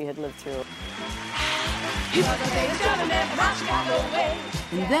pain that she had lived through.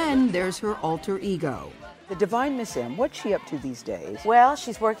 And then there's her alter ego. The Divine Miss M, what's she up to these days? Well,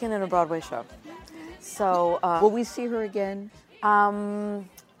 she's working in a Broadway show. So, will we see her again?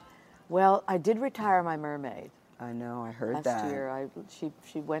 Well, I did retire my mermaid. I know, I heard last that. Last year,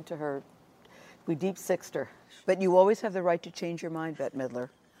 she went to her, we deep sixed her. But you always have the right to change your mind, Bette Midler.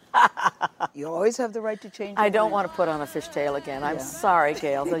 You always have the right to change your I don't mind. want to put on a fishtail again. I'm sorry,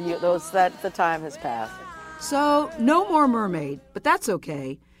 Gail. The time has passed. So, no more mermaid, but that's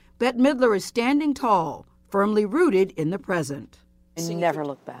okay. Bette Midler is standing tall, firmly rooted in the present. And never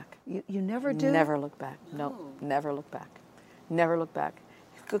look back. You never do? Never look back. No, never look back. Never look back.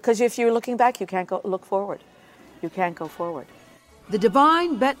 Because if you're looking back, you can't look forward. you can't go forward. The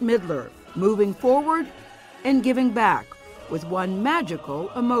divine Bette Midler, moving forward and giving back with one magical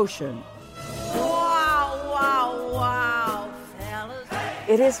emotion. Wow, wow, wow, fellas.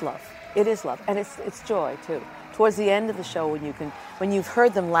 It is love. It is love. And it's joy, too. Towards the end of the show, when you've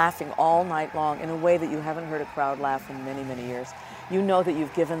heard them laughing all night long in a way that you haven't heard a crowd laugh in many, many years, you know that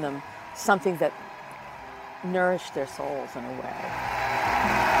you've given them something that nourished their souls in a way.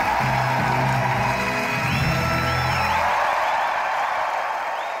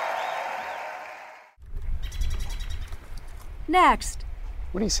 Next.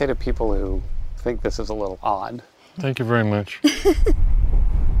 What do you say to people who think this is a little odd? Thank you very much.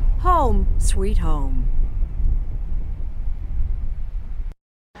 Home, sweet home.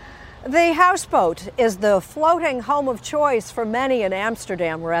 The houseboat is the floating home of choice for many an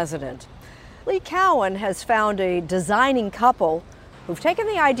Amsterdam resident. Lee Cowan has found a designing couple who've taken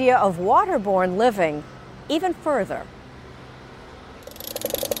the idea of waterborne living even further.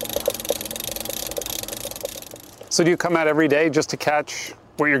 So do you come out every day just to catch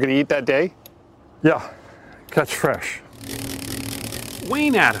what you're going to eat that day? Yeah, catch fresh.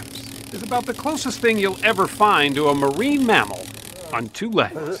 Wayne Adams is about the closest thing you'll ever find to a marine mammal on two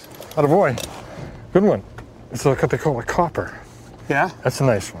legs. Attaboy. Good one. It's like what they call a copper. Yeah? That's a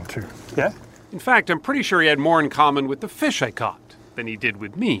nice one, too. Yeah? In fact, I'm pretty sure he had more in common with the fish I caught than he did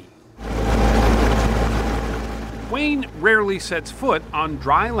with me. Wayne rarely sets foot on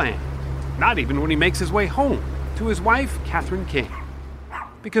dry land, not even when he makes his way home to his wife, Catherine King.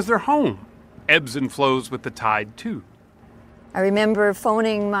 Because their home ebbs and flows with the tide, too. I remember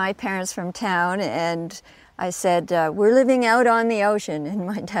phoning my parents from town, and I said, we're living out on the ocean. And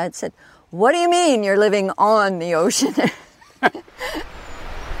my dad said, what do you mean you're living on the ocean?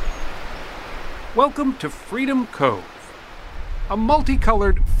 Welcome to Freedom Cove, a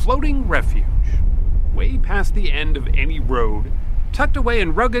multicolored floating refuge, way past the end of any road, tucked away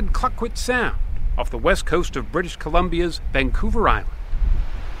in rugged Clayoquot Sound, off the west coast of British Columbia's Vancouver Island.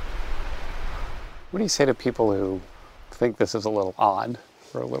 What do you say to people who think this is a little odd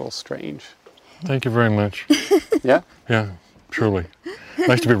or a little strange? Thank you very much. Yeah? Yeah, truly.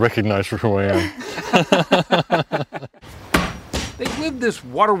 Nice to be recognized for who I am. They've lived this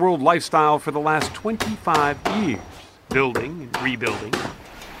Waterworld lifestyle for the last 25 years, building and rebuilding.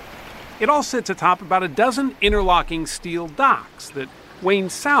 It all sits atop about a dozen interlocking steel docks that Wayne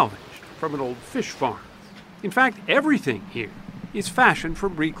salvaged from an old fish farm. In fact, everything here is fashioned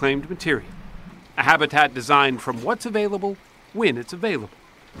from reclaimed material, a habitat designed from what's available when it's available.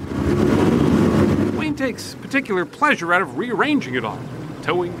 Wayne takes particular pleasure out of rearranging it all,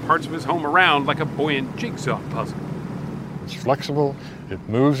 towing parts of his home around like a buoyant jigsaw puzzle. It's flexible, it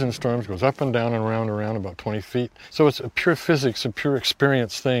moves in storms, goes up and down and around about 20 feet. So it's a pure physics, a pure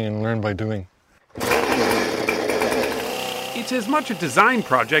experience thing and learn by doing. It's as much a design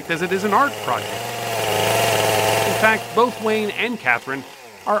project as it is an art project. In fact, both Wayne and Catherine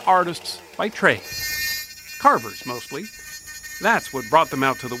are artists by trade. Carvers, mostly. That's what brought them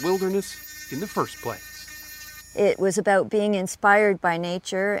out to the wilderness in the first place. It was about being inspired by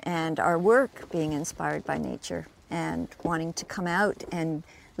nature and our work being inspired by nature and wanting to come out and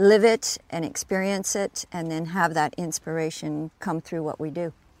live it and experience it and then have that inspiration come through what we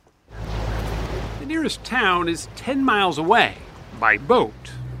do. The nearest town is 10 miles away by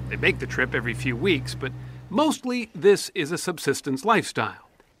boat. They make the trip every few weeks, but mostly this is a subsistence lifestyle.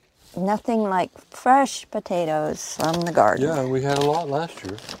 Nothing like fresh potatoes from the garden. Yeah, we had a lot last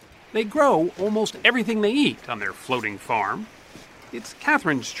year. They grow almost everything they eat on their floating farm. It's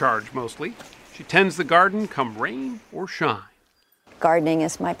Catherine's charge mostly. She tends the garden come rain or shine. Gardening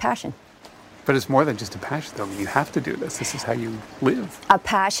is my passion. But it's more than just a passion, though. I mean, you have to do this. This is how you live. A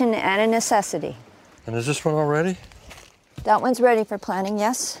passion and a necessity. And is this one all ready? That one's ready for planting,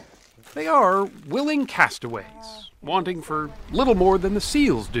 yes. They are willing castaways, wanting for little more than the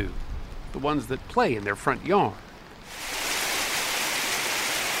seals do, the ones that play in their front yard.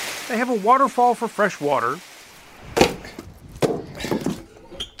 They have a waterfall for fresh water,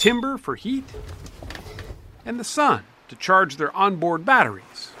 timber for heat, and the sun to charge their onboard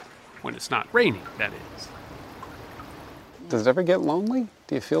batteries, when it's not raining, that is. Does it ever get lonely?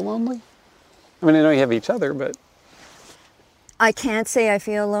 Do you feel lonely? I mean, I know you have each other, but... I can't say I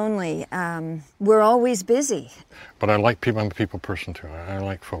feel lonely. We're always busy. But I like people. I'm a people person, too. I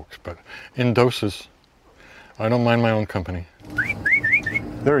like folks, but in doses. I don't mind my own company.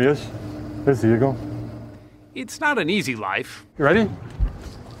 There he is. There's the eagle. It's not an easy life. You ready?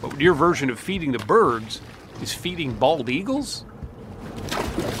 But your version of feeding the birds is feeding bald eagles?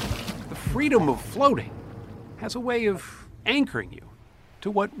 The freedom of floating has a way of anchoring you to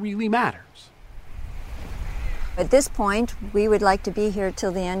what really matters. At this point, we would like to be here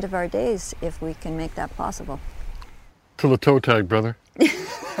till the end of our days, if we can make that possible. Till the toe tag, brother.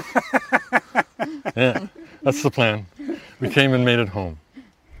 Yeah, that's the plan. We came and made it home.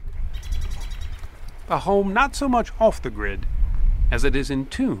 A home not so much off the grid as it is in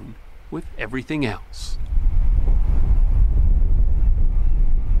tune with everything else.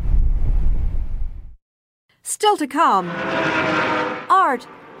 Still to come, art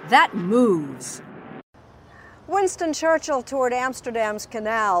that moves. Winston Churchill toured Amsterdam's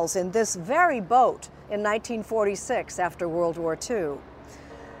canals in this very boat in 1946 after World War II.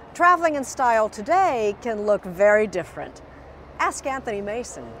 Traveling in style today can look very different. Ask Anthony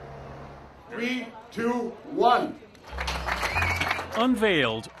Mason. 3, 2, 1.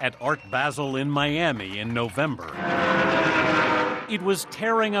 Unveiled at Art Basel in Miami in November, it was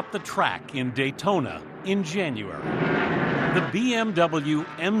tearing up the track in Daytona in January. The BMW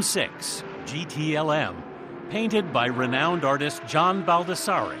M6 GTLM, painted by renowned artist John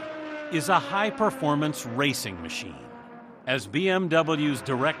Baldessari, is a high-performance racing machine. As BMW's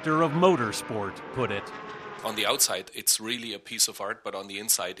director of motorsport put it, on the outside, it's really a piece of art, but on the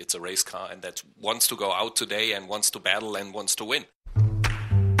inside, it's a race car and that wants to go out today and wants to battle and wants to win.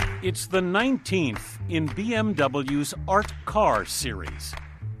 It's the 19th in BMW's Art Car series.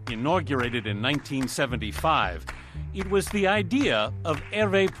 Inaugurated in 1975, it was the idea of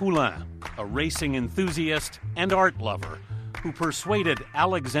Hervé Poulain, a racing enthusiast and art lover, who persuaded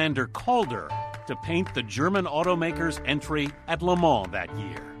Alexander Calder to paint the German automaker's entry at Le Mans that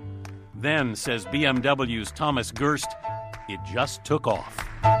year. Then, says BMW's Thomas Gerst, it just took off.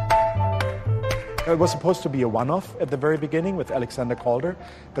 It was supposed to be a one-off at the very beginning with Alexander Calder,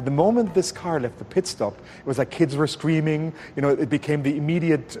 but the moment this car left the pit stop, it was like kids were screaming. You know, it became the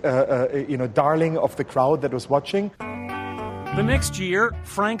immediate, darling of the crowd that was watching. The next year,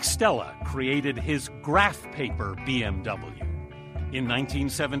 Frank Stella created his graph paper BMW. In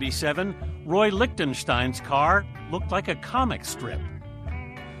 1977, Roy Lichtenstein's car looked like a comic strip.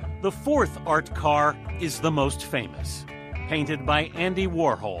 The fourth art car is the most famous. Painted by Andy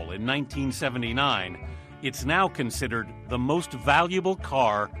Warhol in 1979, it's now considered the most valuable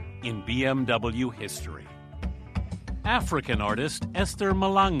car in BMW history. African artist Esther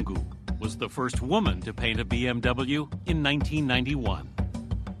Malangu was the first woman to paint a BMW in 1991.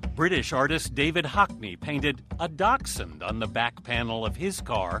 British artist David Hockney painted a dachshund on the back panel of his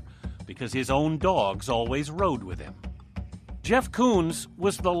car because his own dogs always rode with him. Jeff Koons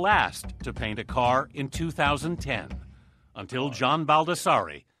was the last to paint a car in 2010, until John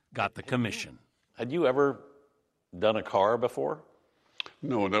Baldessari got the commission. Had you ever done a car before?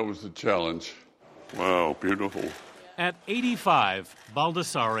 No, that was the challenge. Wow, beautiful. At 85,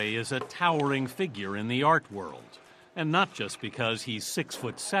 Baldessari is a towering figure in the art world, and not just because he's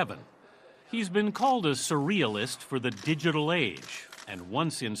 6'7". He's been called a surrealist for the digital age, and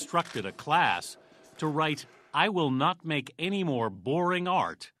once instructed a class to write, "I will not make any more boring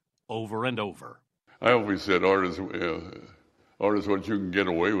art," over and over. I always said art is what you can get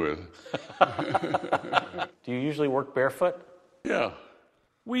away with. Do you usually work barefoot? Yeah.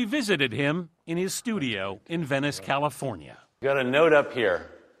 We visited him in his studio in Venice, California. Got a note up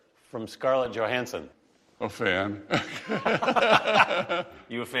here from Scarlett Johansson. A fan.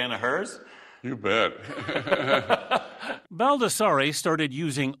 You a fan of hers? You bet. Baldessari started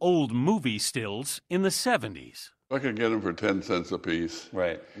using old movie stills in the 70s. I could get them for 10 cents a piece.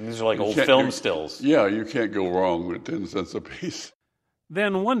 Right. These are like old film stills. Yeah, you can't go wrong with 10 cents a piece.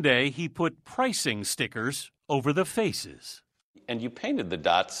 Then one day he put pricing stickers over the faces. And you painted the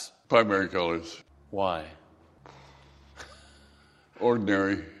dots. Primary colors. Why?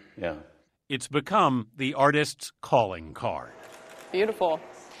 Ordinary. Yeah. It's become the artist's calling card. Beautiful.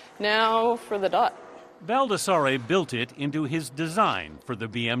 Now for the dot. Baldessari built it into his design for the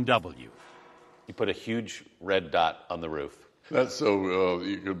BMW. You put a huge red dot on the roof. That's so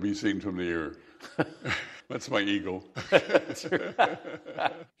you could be seen from the air. That's my eagle.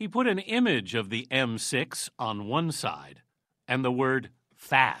 He put an image of the M6 on one side and the word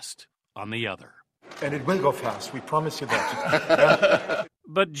fast on the other. And it will go fast, we promise you that.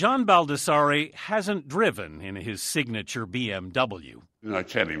 But John Baldessari hasn't driven in his signature BMW. I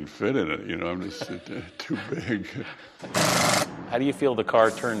can't even fit in it, I'm just too big. How do you feel the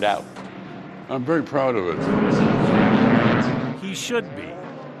car turned out? I'm very proud of it. He should be.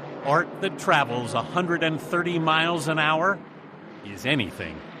 Art that travels 130 miles an hour is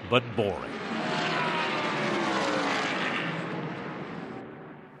anything but boring.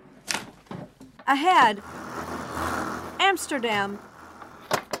 Ahead, Amsterdam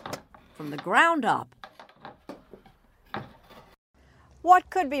from the ground up. What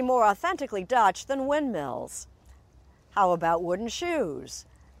could be more authentically Dutch than windmills? How about wooden shoes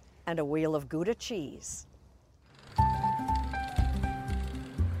and a wheel of Gouda cheese?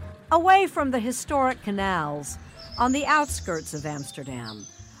 Away from the historic canals, on the outskirts of Amsterdam,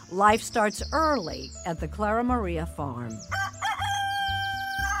 life starts early at the Clara Maria farm.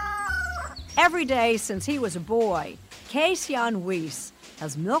 Every day since he was a boy, Kees Jan Wies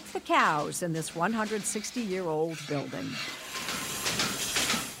has milked the cows in this 160-year-old building.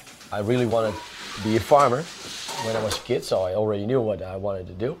 I really wanted to be a farmer when I was a kid, so I already knew what I wanted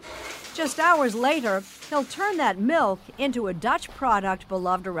to do. Just hours later, he'll turn that milk into a Dutch product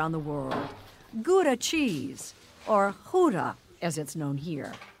beloved around the world, Gouda cheese, or Gouda, as it's known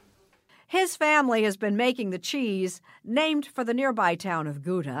here. His family has been making the cheese, named for the nearby town of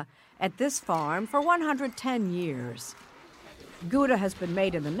Gouda, at this farm for 110 years. Gouda has been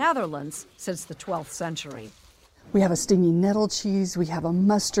made in the Netherlands since the 12th century. We have a stingy nettle cheese. We have a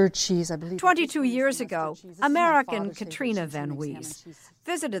mustard cheese, I believe. 22 years ago, American Katrina Van Wies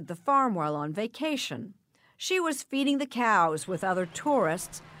visited the farm while on vacation. She was feeding the cows with other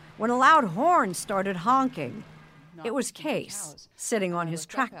tourists when a loud horn started honking. It was Kees, sitting on his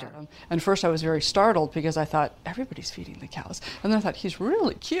tractor. And first I was very startled because I thought, everybody's feeding the cows. And then I thought, he's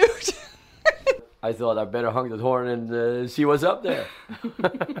really cute. I thought I better honk the horn and see what's up there.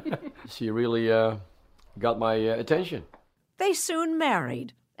 She really got my attention. They soon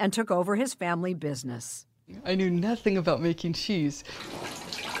married and took over his family business. I knew nothing about making cheese.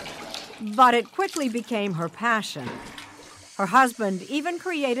 But it quickly became her passion. Her husband even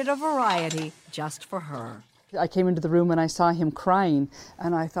created a variety just for her. I came into the room and I saw him crying,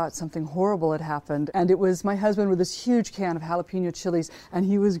 and I thought something horrible had happened. And it was my husband with this huge can of jalapeno chilies, and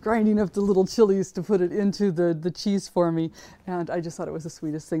he was grinding up the little chilies to put it into the cheese for me. And I just thought it was the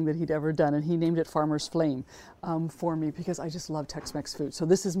sweetest thing that he'd ever done. And he named it Farmer's Flame for me because I just love Tex-Mex food. So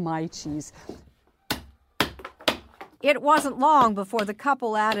this is my cheese. It wasn't long before the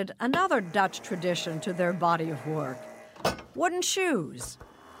couple added another Dutch tradition to their body of work: wooden shoes.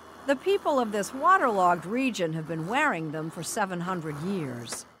 The people of this waterlogged region have been wearing them for 700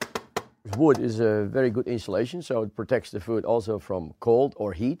 years. Wood is a very good insulation, so it protects the foot also from cold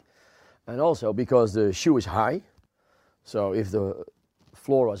or heat. And also because the shoe is high, so if the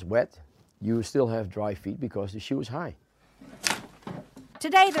floor was wet, you still have dry feet because the shoe is high.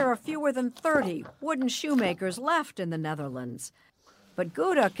 Today there are fewer than 30 wooden shoemakers left in the Netherlands, but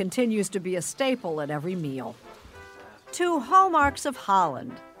Gouda continues to be a staple at every meal. 2 hallmarks of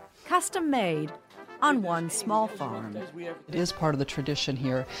Holland, custom made on one small farm. It is part of the tradition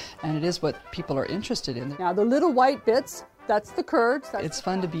here, and it is what people are interested in. Now the little white bits, that's the curds. It's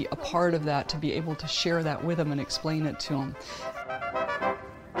fun to be a part of that, to be able to share that with them and explain it to them.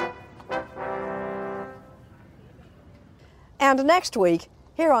 And next week,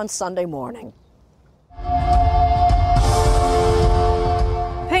 here on Sunday Morning.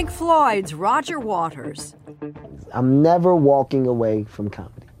 Pink Floyd's Roger Waters. I'm never walking away from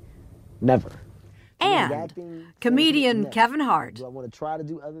comedy. Never. And comedian Kevin Hart. I want to try to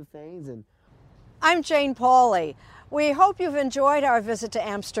do other things. And I'm Jane Pauley. We hope you've enjoyed our visit to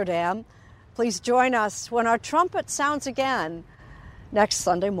Amsterdam. Please join us when our trumpet sounds again next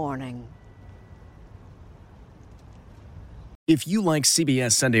Sunday morning. If you like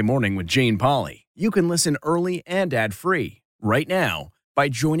CBS Sunday Morning with Jane Pauley, you can listen early and ad-free right now by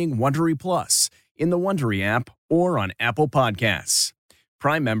joining Wondery Plus in the Wondery app or on Apple Podcasts.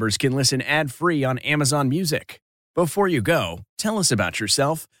 Prime members can listen ad-free on Amazon Music. Before you go, tell us about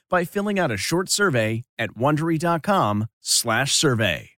yourself by filling out a short survey at Wondery.com/survey.